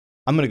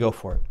 I'm going to go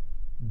for it.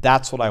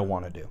 That's what I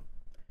want to do.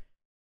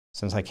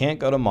 Since I can't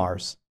go to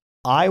Mars,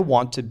 I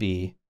want to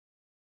be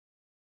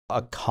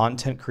a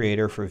content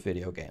creator for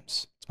video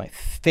games. It's my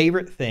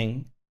favorite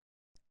thing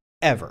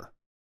ever.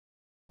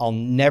 I'll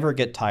never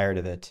get tired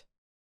of it.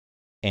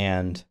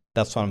 And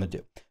that's what I'm going to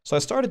do. So I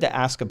started to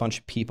ask a bunch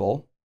of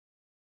people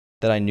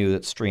that I knew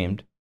that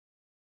streamed,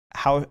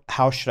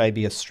 how should I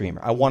be a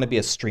streamer? I want to be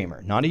a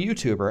streamer, not a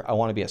YouTuber. I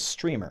want to be a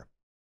streamer.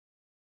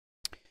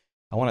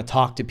 I want to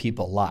talk to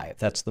people live.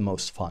 That's the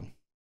most fun.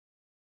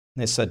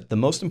 And they said the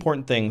most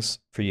important things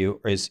for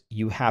you is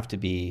you have to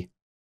be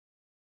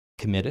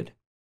committed.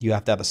 You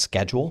have to have a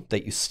schedule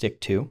that you stick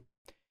to.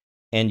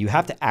 And you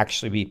have to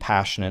actually be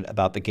passionate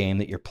about the game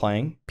that you're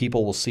playing.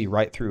 People will see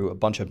right through a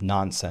bunch of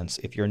nonsense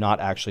if you're not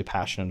actually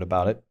passionate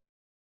about it.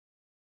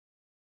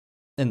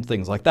 And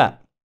things like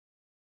that.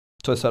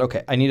 So I said,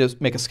 okay, I need to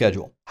make a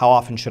schedule. How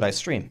often should I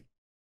stream?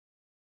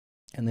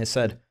 And they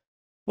said,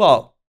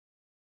 well,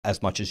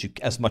 as much as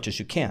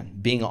you can.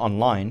 Being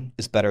online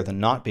is better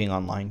than not being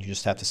online. You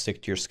just have to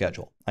stick to your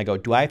schedule. I go,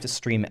 do I have to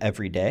stream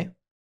every day?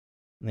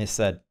 And they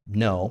said,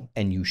 no,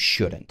 and you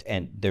shouldn't.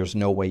 And there's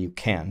no way you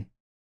can.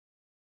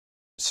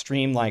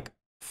 Stream like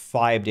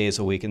 5 days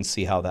a week and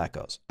see how that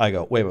goes. I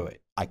go,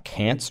 wait. I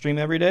can't stream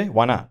every day?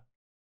 Why not?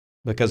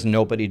 Because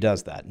nobody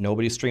does that.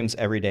 Nobody streams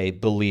every day.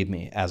 Believe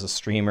me, as a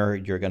streamer,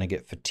 you're going to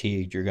get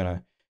fatigued. You're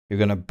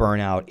going to burn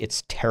out.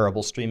 It's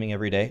terrible streaming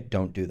every day.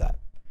 Don't do that.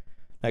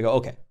 I go,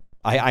 okay,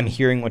 I'm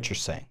hearing what you're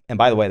saying. And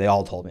by the way, they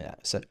all told me that.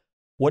 I said,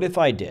 what if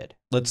I did?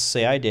 Let's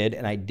say I did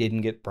and I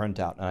didn't get burnt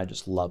out and I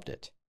just loved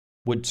it.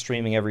 Would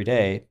streaming every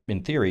day,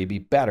 in theory, be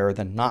better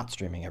than not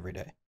streaming every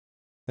day?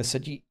 I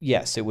said,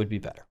 yes, it would be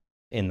better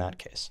in that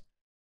case.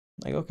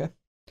 I go, okay.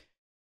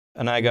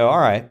 And I go, all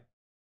right,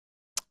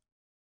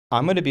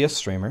 I'm going to be a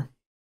streamer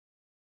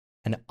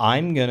and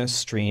I'm going to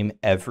stream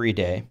every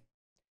day.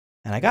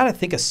 And I got to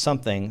think of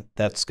something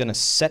that's going to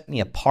set me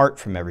apart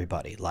from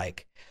everybody.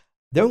 Like,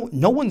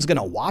 no one's going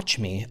to watch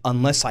me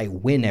unless I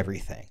win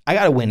everything. I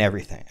got to win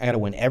everything. I got to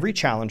win every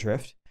challenge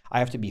rift. I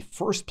have to be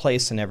first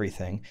place in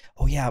everything.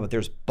 Oh yeah, but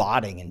there's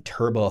botting and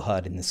turbo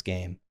HUD in this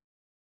game.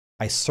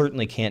 I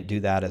certainly can't do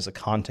that as a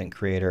content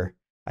creator.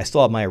 I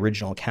still have my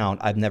original account.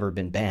 I've never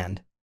been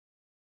banned.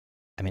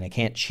 I mean, I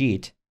can't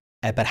cheat,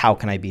 but how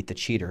can I beat the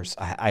cheaters?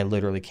 I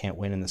literally can't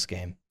win in this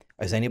game.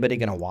 Is anybody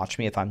going to watch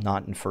me if I'm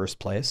not in first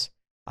place?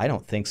 I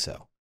don't think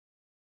so.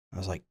 I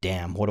was like,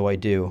 damn, what do I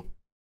do?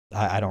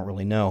 I don't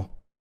really know.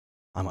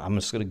 I'm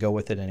just going to go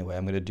with it anyway.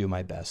 I'm going to do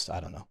my best.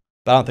 I don't know.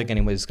 But I don't think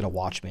anybody's going to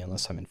watch me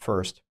unless I'm in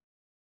first.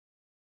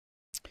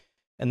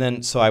 And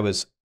then, so I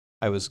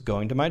was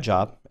going to my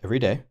job every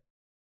day.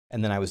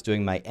 And then I was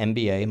doing my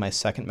MBA, my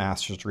second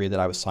master's degree that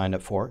I was signed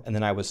up for. And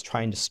then I was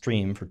trying to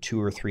stream for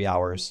 2 or 3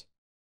 hours.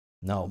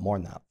 No, more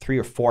than that. 3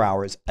 or 4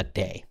 hours a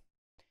day.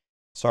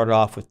 Started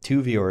off with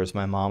 2 viewers,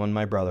 my mom and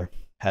my brother.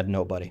 Had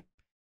nobody.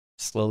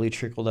 Slowly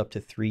trickled up to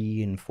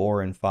 3 and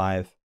 4 and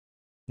 5.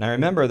 And I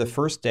remember the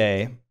first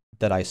day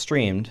that I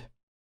streamed,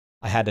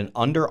 I had an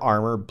Under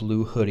Armour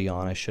blue hoodie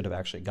on. I should have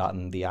actually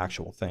gotten the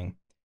actual thing.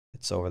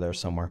 It's over there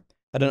somewhere.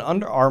 I had an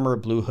Under Armour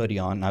blue hoodie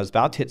on, and I was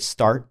about to hit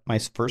start my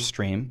first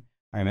stream.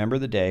 I remember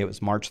the day. It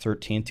was March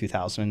 13th,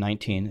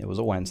 2019. It was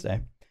a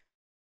Wednesday.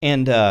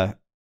 And I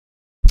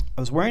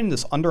was wearing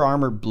this Under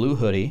Armour blue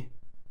hoodie,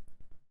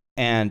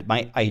 and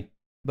I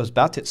was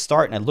about to hit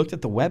start, and I looked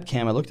at the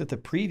webcam, I looked at the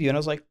preview, and I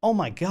was like, oh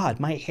my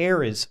God, my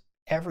hair is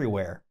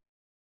everywhere.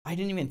 I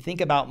didn't even think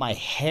about my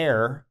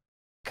hair.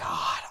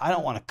 God, I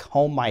don't want to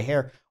comb my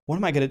hair. What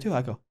am I going to do?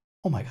 I go,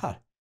 oh my God,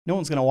 No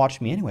one's going to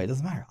watch me anyway. It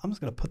doesn't matter. I'm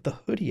just going to put the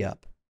hoodie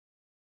up.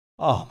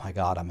 Oh my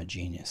God, I'm a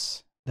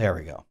genius. There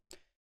we go.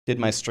 Did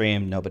my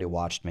stream. Nobody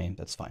watched me.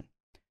 That's fine.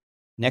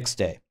 Next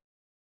day,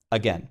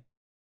 again,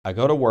 I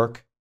go to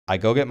work. I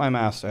go get my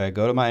I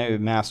go to my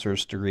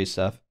master's degree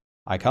stuff.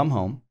 I come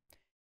home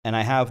and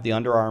I have the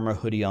Under Armour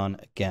hoodie on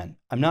again.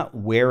 I'm not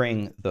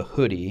wearing the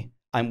hoodie.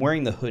 I'm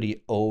wearing the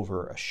hoodie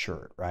over a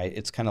shirt, right?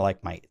 It's kind of like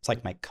it's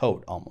like my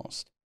coat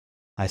almost.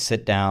 I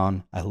sit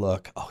down, I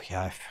look, oh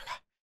yeah, I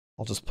forgot.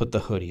 I'll just put the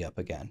hoodie up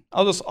again.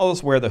 I'll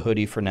just wear the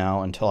hoodie for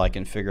now until I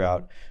can figure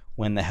out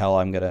when the hell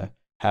I'm gonna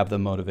have the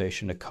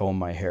motivation to comb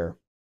my hair.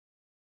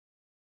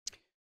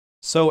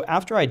 So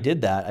after I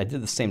did that, I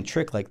did the same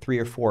trick like 3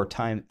 or 4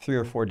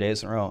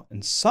 days in a row.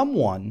 And some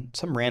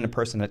random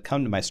person had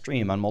come to my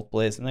stream on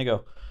multiple days and they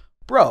go,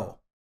 bro,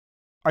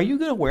 are you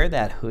gonna wear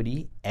that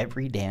hoodie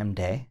every damn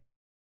day?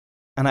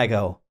 And I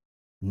go,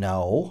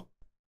 no,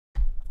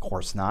 of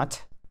course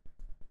not.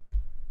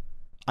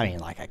 I mean,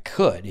 like I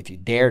could if you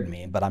dared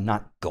me, but I'm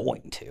not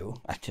going to.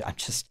 I'm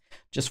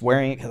just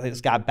wearing it because I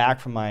just got back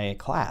from my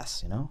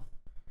class, you know?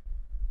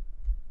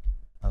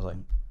 I was like,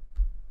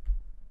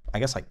 I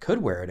guess I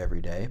could wear it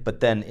every day, but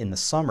then in the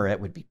summer it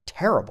would be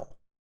terrible.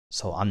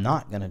 So I'm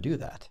not going to do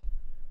that.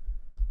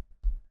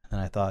 And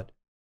I thought,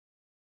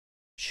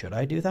 should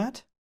I do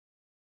that?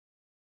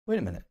 Wait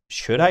a minute.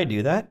 Should I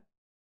do that?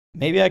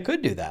 Maybe I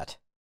could do that.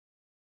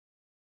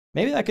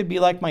 Maybe that could be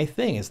like my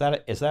thing. Is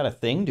that a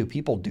thing? Do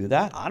people do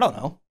that? I don't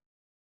know.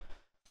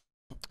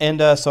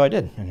 And so I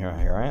did. And here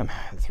I am,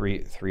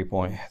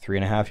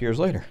 3.5 years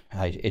later.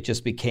 It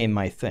just became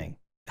my thing.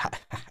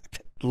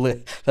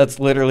 That's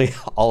literally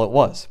all it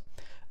was.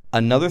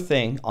 Another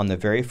thing on the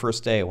very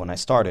first day when I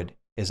started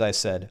is I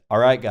said, all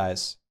right,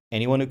 guys,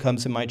 anyone who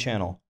comes in my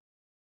channel,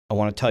 I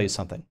want to tell you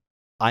something.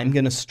 I'm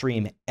going to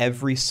stream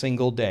every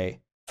single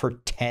day for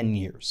 10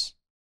 years,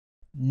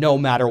 no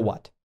matter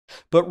what.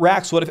 But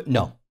Rax, what if,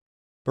 no.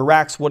 But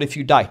Rax, what if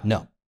you die?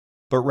 No.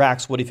 But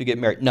Rax, what if you get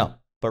married? No.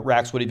 But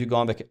Rax, what if you go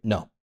on vacation?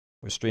 No.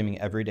 We're streaming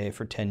every day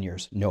for 10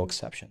 years, no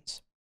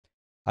exceptions.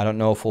 I don't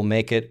know if we'll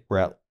make it.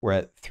 We're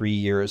at 3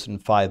 years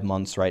and 5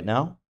 months right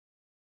now.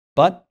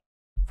 But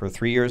for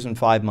 3 years and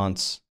 5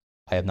 months,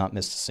 I have not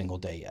missed a single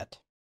day yet.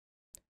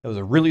 It was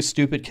a really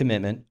stupid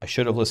commitment. I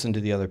should have listened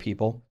to the other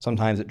people.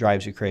 Sometimes it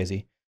drives you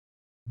crazy.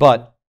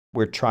 But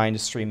we're trying to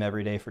stream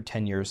every day for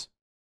 10 years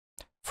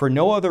for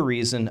no other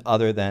reason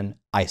other than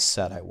I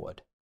said I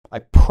would. I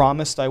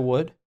promised I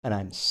would, and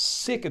I'm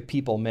sick of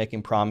people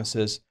making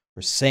promises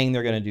or saying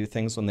they're going to do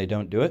things when they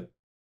don't do it.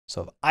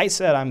 So if I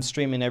said I'm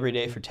streaming every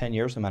day for 10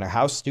 years, no matter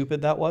how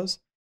stupid that was,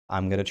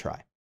 I'm going to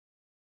try.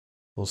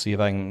 We'll see if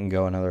I can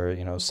go another,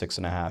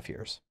 6.5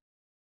 years.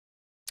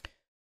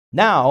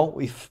 Now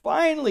we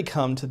finally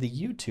come to the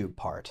YouTube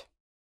part.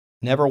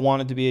 Never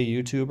wanted to be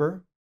a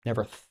YouTuber,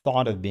 never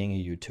thought of being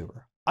a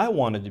YouTuber. I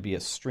wanted to be a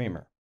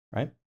streamer,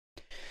 right?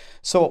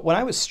 So when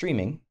I was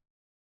streaming,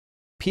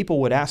 people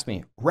would ask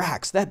me,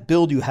 Rax, that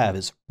build you have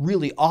is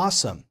really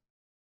awesome.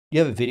 You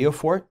have a video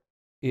for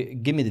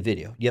it? Give me the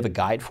video. Do you have a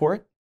guide for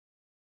it?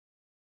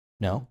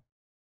 No.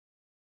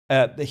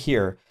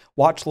 Here,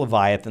 watch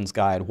Leviathan's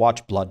guide,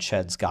 watch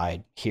Bloodshed's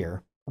guide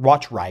here,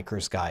 watch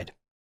Riker's guide.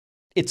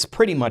 It's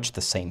pretty much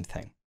the same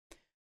thing.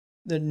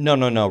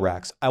 No,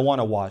 Rax, I want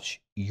to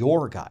watch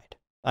your guide.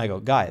 I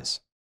go, guys,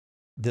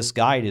 this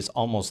guide is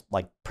almost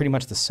like pretty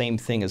much the same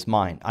thing as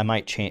mine. I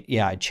might change,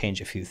 yeah, I'd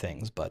change a few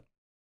things, but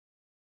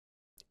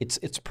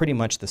it's pretty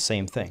much the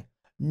same thing.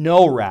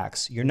 No,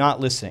 Rax, you're not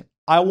listening.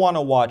 I want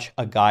to watch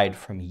a guide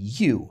from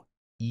you.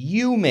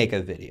 You make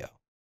a video.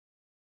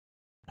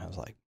 And I was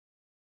like,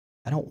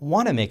 I don't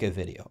want to make a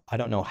video. I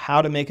don't know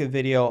how to make a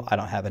video. I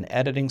don't have an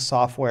editing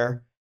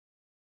software.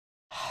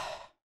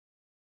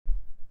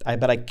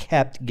 But I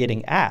kept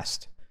getting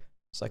asked.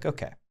 It's like,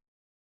 okay, I'm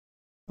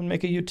gonna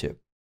make a YouTube.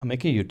 I'll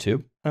make a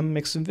YouTube. I'm gonna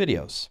make some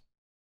videos.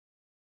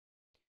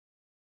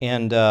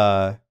 And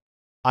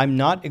I'm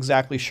not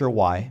exactly sure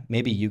why.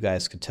 Maybe you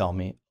guys could tell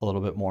me a little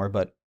bit more,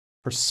 but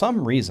for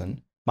some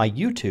reason, my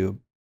YouTube,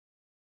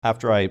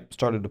 after I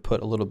started to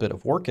put a little bit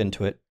of work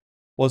into it,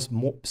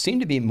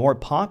 seemed to be more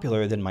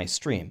popular than my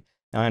stream.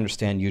 Now I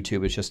understand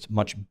YouTube is just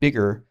much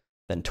bigger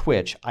than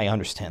Twitch. I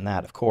understand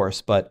that, of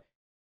course, but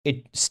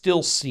it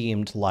still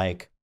seemed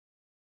like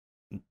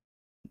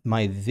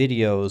my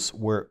videos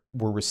were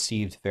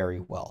received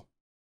very well.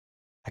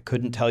 I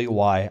couldn't tell you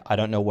why. I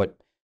don't know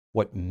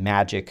what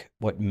magic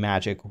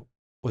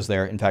was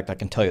there. In fact, I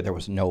can tell you there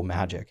was no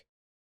magic.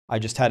 I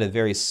just had a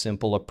very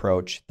simple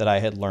approach that I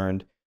had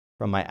learned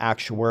from my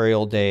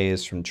actuarial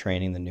days, from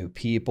training the new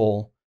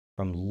people,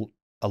 from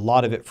a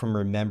lot of it from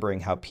remembering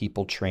how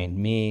people trained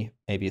me.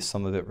 Maybe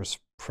some of it was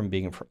from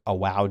being a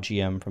WoW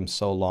GM from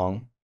so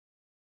long.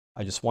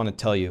 I just want to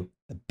tell you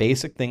the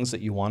basic things that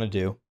you want to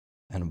do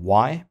and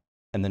why,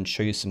 and then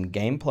show you some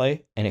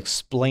gameplay and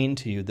explain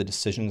to you the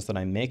decisions that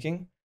I'm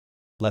making.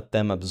 Let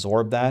them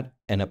absorb that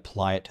and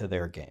apply it to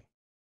their game.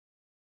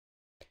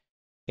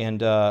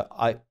 And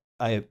I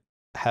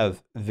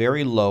have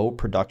very low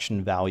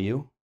production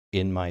value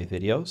in my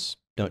videos.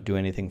 don't do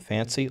anything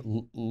fancy.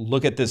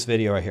 Look at this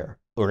video right here.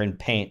 We're in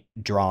Paint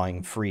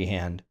drawing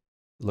freehand.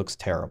 It looks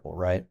terrible,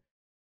 right?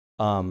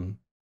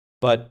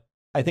 But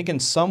I think in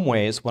some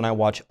ways, when I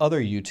watch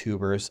other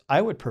YouTubers,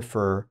 I would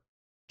prefer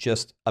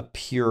just a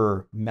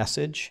pure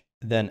message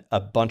than a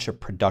bunch of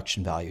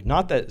production value.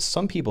 Not that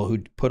some people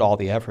who put all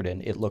the effort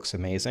in, it looks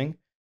amazing,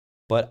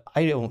 but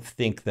I don't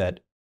think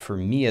that for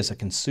me as a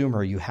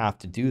consumer, you have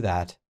to do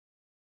that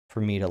for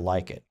me to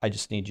like it. I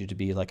just need you to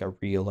be like a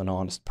real and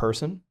honest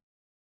person.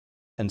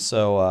 And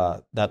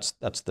so that's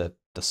the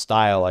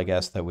style, I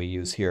guess, that we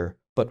use here.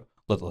 But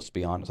let's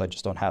be honest, I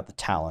just don't have the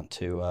talent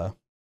to,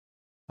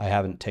 I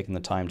haven't taken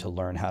the time to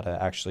learn how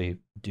to actually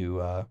do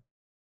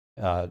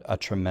a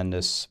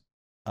tremendous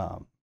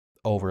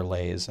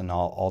overlays and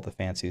all the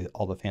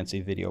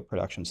fancy video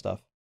production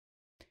stuff.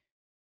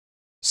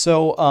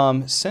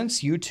 So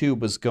since YouTube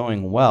was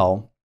going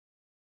well,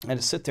 I had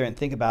to sit there and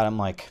think about it. I'm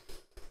like,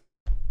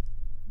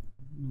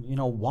 you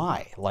know,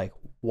 why? Like,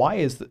 why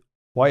is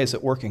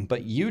it working?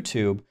 But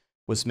YouTube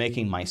was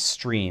making my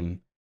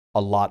stream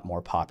a lot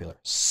more popular.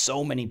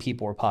 So many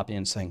people were popping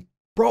in saying,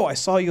 bro, I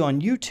saw you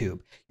on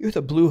YouTube. You're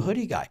the blue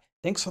hoodie guy.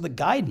 Thanks for the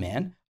guide,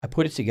 man. I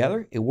put it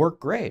together. It worked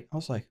great. I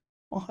was like,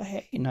 well,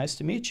 hey, nice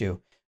to meet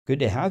you. Good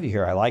to have you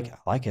here. I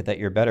like it that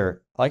you're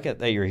better. I like it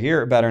that you're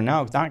here better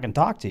now because I can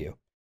talk to you.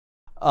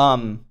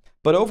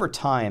 But over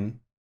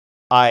time,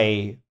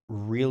 I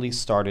really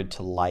started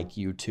to like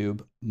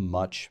YouTube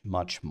much,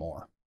 much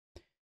more.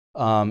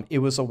 It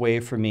was a way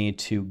for me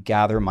to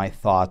gather my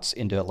thoughts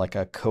into like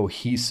a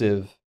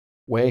cohesive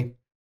way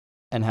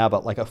and have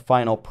like a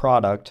final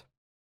product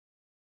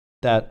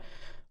that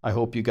I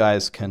hope you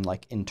guys can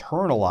like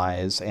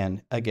internalize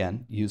and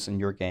again, use in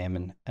your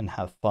game and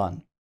have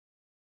fun.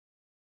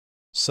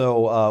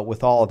 So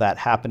with all of that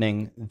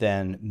happening,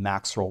 then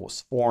Maxroll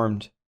was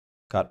formed,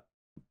 got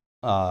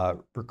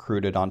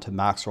recruited onto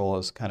Maxroll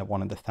as kind of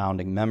one of the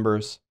founding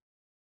members.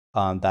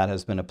 That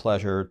has been a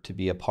pleasure to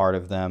be a part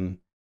of them,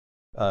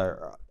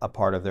 a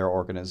part of their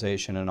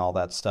organization and all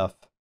that stuff.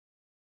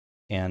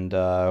 And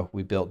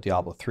we built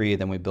Diablo 3,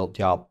 then we built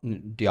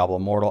Diablo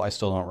Immortal. I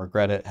still don't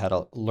regret it.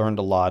 Learned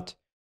a lot,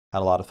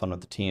 had a lot of fun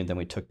with the team. Then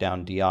we took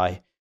down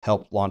DI,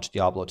 helped launch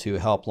Diablo 2,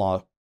 helped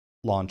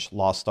launch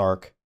Lost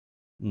Ark.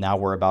 Now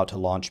we're about to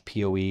launch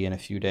PoE in a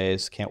few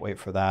days. Can't wait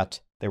for that.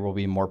 There will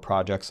be more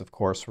projects, of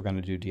course. We're going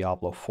to do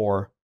Diablo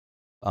 4.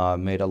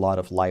 Made a lot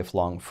of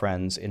lifelong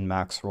friends in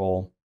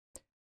Maxroll.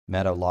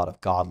 Met a lot of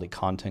godly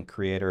content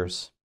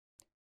creators.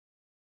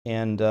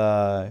 And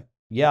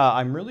yeah,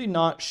 I'm really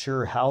not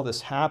sure how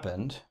this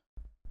happened.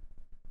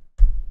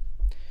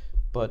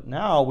 But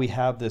now we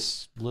have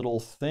this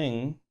little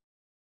thing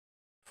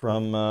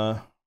from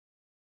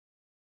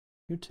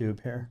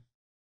YouTube here.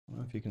 I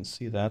don't know if you can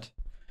see that.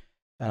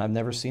 And I've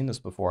never seen this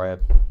before.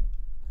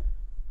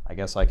 I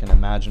guess I can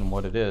imagine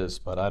what it is,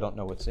 but I don't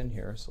know what's in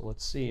here. So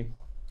let's see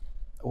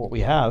what we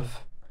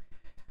have.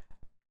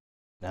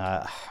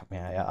 Man,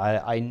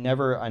 I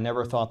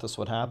never thought this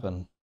would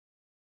happen.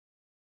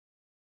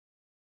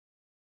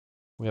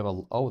 We have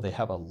they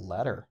have a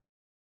letter.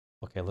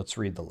 Okay, let's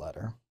read the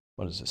letter.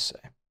 What does this say?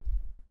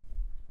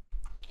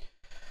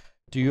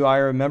 I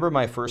remember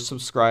my first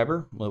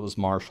subscriber? Well, it was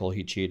Marshall,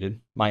 he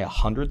cheated. My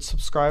 100th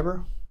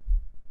subscriber?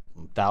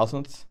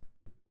 1000th?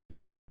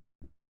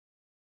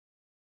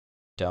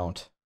 I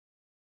don't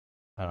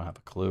have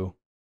a clue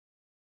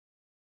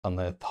on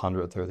the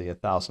 100th or the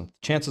 1000th.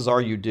 Chances are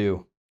you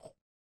do.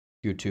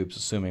 YouTube's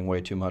assuming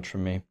way too much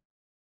from me.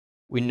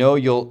 We know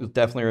you'll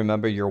definitely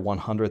remember your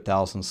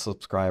 100,000th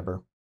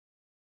subscriber.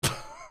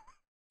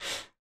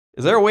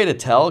 Is there a way to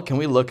tell? Can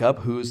we look up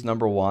who's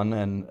number one?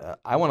 And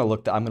I'm going to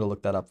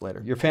look that up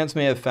later. Your fans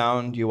may have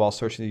found you while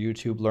searching the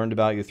YouTube, learned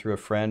about you through a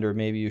friend, or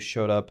maybe you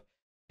showed up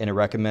in a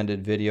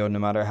recommended video. No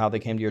matter how they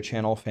came to your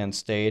channel, fans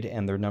stayed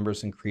and their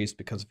numbers increased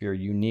because of your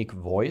unique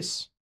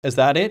voice. Is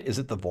that it? Is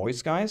it the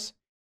voice, guys?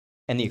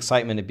 And the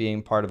excitement of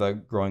being part of a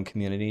growing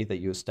community that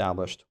you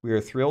established. We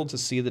are thrilled to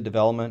see the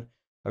development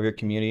of your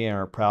community and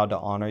are proud to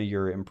honor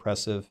your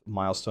impressive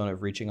milestone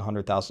of reaching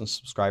 100,000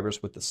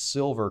 subscribers with the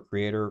Silver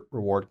Creator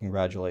Reward.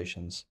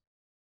 Congratulations.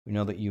 We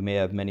know that you may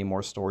have many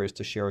more stories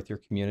to share with your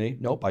community.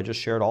 Nope, I just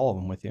shared all of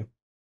them with you.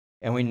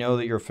 And we know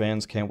that your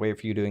fans can't wait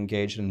for you to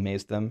engage and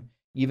amaze them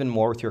even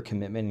more with your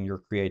commitment and your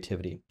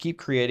creativity. Keep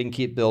creating,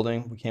 keep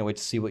building. We can't wait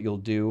to see what you'll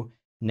do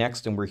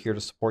next, and we're here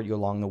to support you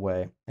along the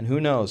way. And who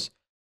knows,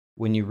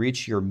 when you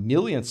reach your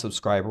 1,000,000th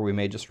subscriber, we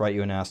may just write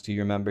you and ask, do you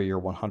remember your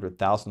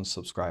 100,000th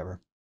subscriber?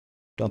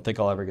 Don't think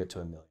I'll ever get to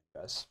 1,000,000,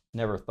 guys.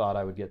 Never really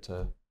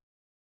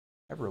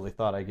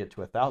thought I'd get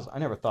to 1,000. I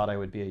never thought I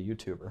would be a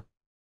YouTuber.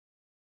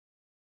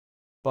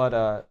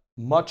 But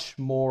much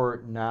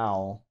more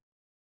now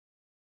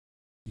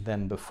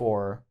than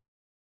before.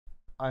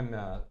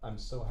 I'm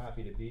so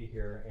happy to be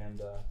here,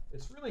 and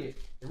it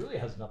really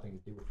has nothing to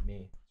do with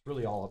me. It's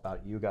really all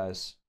about you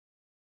guys.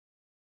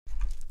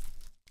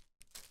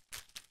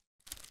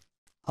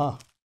 Huh.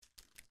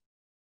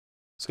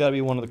 It's got to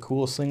be one of the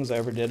coolest things I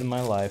ever did in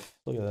my life.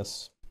 Look at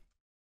this.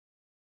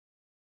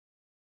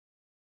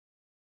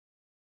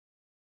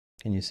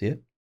 Can you see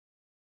it?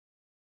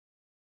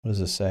 What does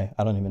this say?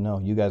 I don't even know.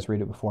 You guys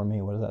read it before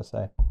me. What does that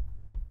say?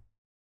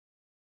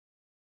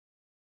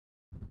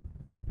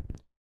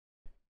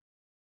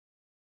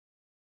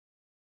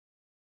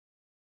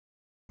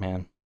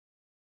 Man.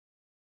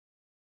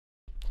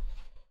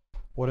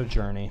 What a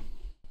journey.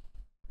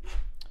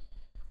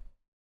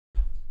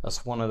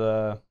 It's one of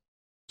the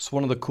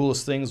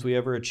coolest things we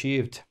ever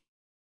achieved.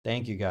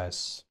 Thank you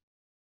guys.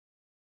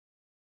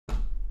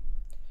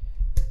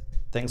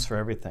 Thanks for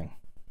everything.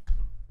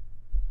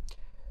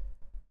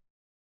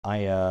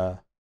 I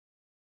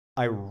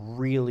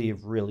really,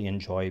 really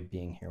enjoy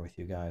being here with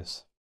you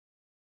guys.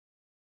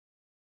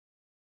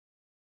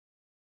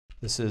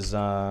 This is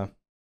what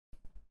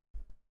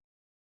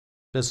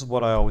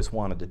I always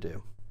wanted to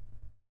do.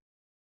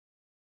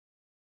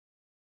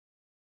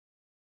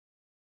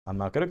 I'm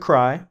not gonna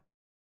cry.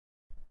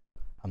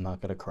 I'm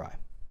not gonna cry.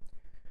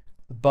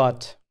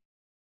 But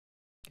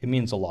it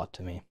means a lot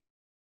to me.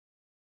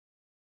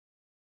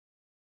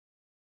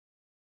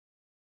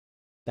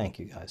 Thank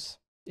you guys.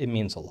 It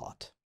means a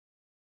lot.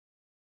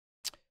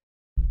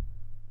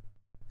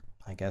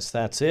 I guess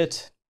that's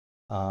it.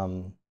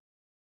 I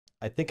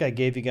think I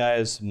gave you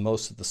guys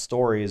most of the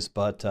stories,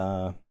 but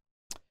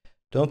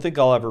don't think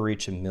I'll ever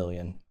reach 1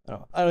 million.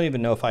 I don't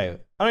even know if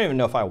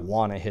I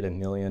want to hit 1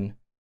 million.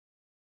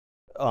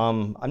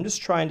 I'm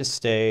just trying to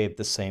stay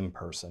the same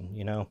person,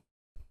 you know?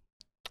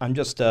 I'm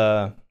just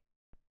a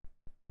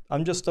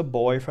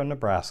boy from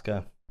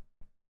Nebraska.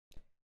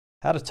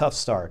 Had a tough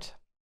start,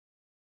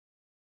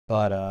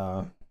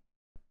 but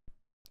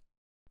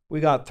we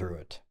got through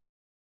it.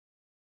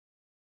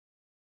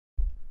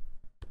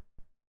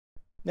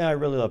 Yeah, I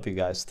really love you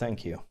guys.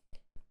 Thank you.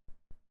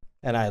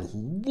 And I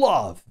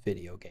love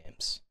video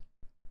games.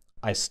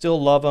 I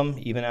still love them,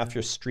 even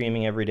after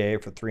streaming every day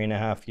for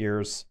 3.5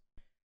 years.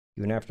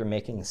 Even after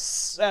making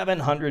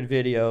 700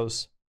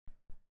 videos.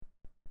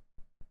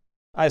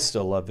 I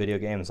still love video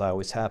games. I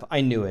always have.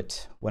 I knew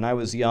it. When I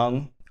was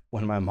young,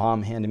 when my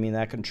mom handed me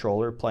that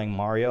controller playing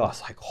Mario, I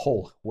was like,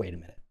 oh, wait a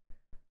minute.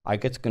 I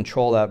get to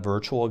control that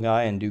virtual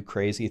guy and do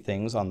crazy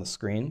things on the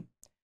screen.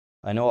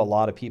 I know a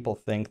lot of people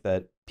think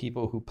that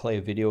people who play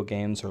video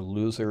games are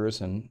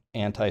losers and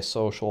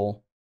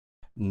antisocial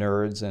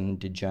nerds and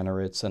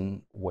degenerates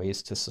and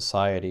waste to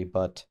society,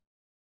 but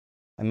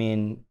I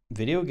mean,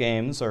 video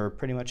games are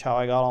pretty much how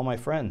I got all my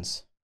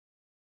friends.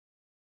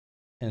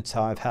 And it's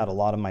how I've had a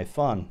lot of my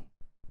fun.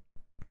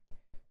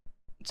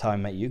 It's how I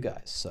met you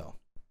guys, so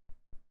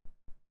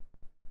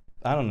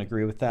I don't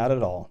agree with that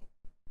at all.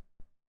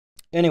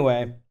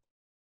 Anyway,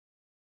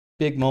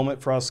 big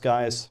moment for us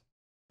guys.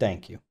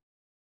 Thank you.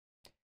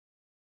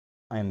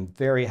 I'm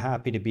very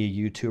happy to be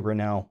a YouTuber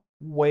now,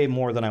 way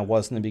more than I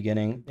was in the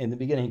beginning. In the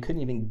beginning, you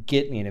couldn't even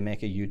get me to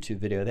make a YouTube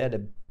video. They had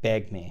to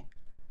beg me.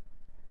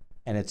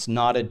 And it's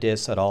not a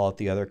diss at all at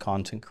the other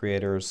content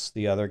creators,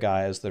 the other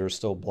guys that are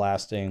still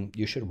blasting.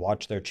 You should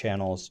watch their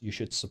channels. You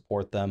should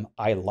support them.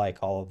 I like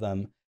all of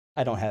them.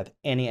 I don't have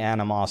any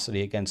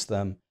animosity against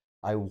them.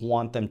 I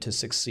want them to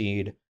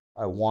succeed.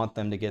 I want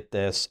them to get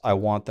this. I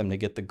want them to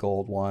get the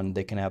gold one.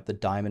 They can have the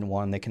diamond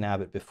one. They can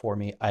have it before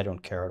me. I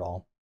don't care at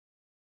all.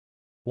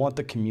 I want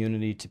the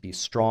community to be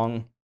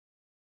strong.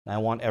 And I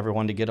want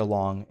everyone to get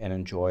along and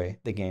enjoy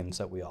the games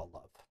that we all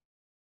love.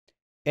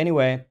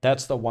 Anyway,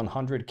 that's the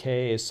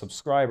 100K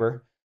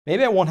subscriber.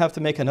 Maybe I won't have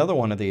to make another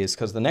one of these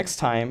because the next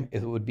time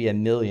it would be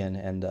 1 million.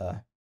 And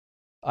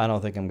I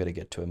don't think I'm going to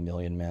get to 1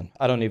 million, man.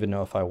 I don't even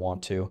know if I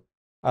want to.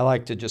 I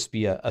like to just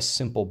be a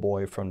simple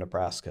boy from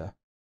Nebraska.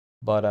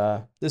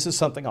 But this is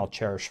something I'll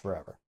cherish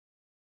forever.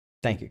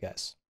 Thank you,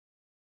 guys.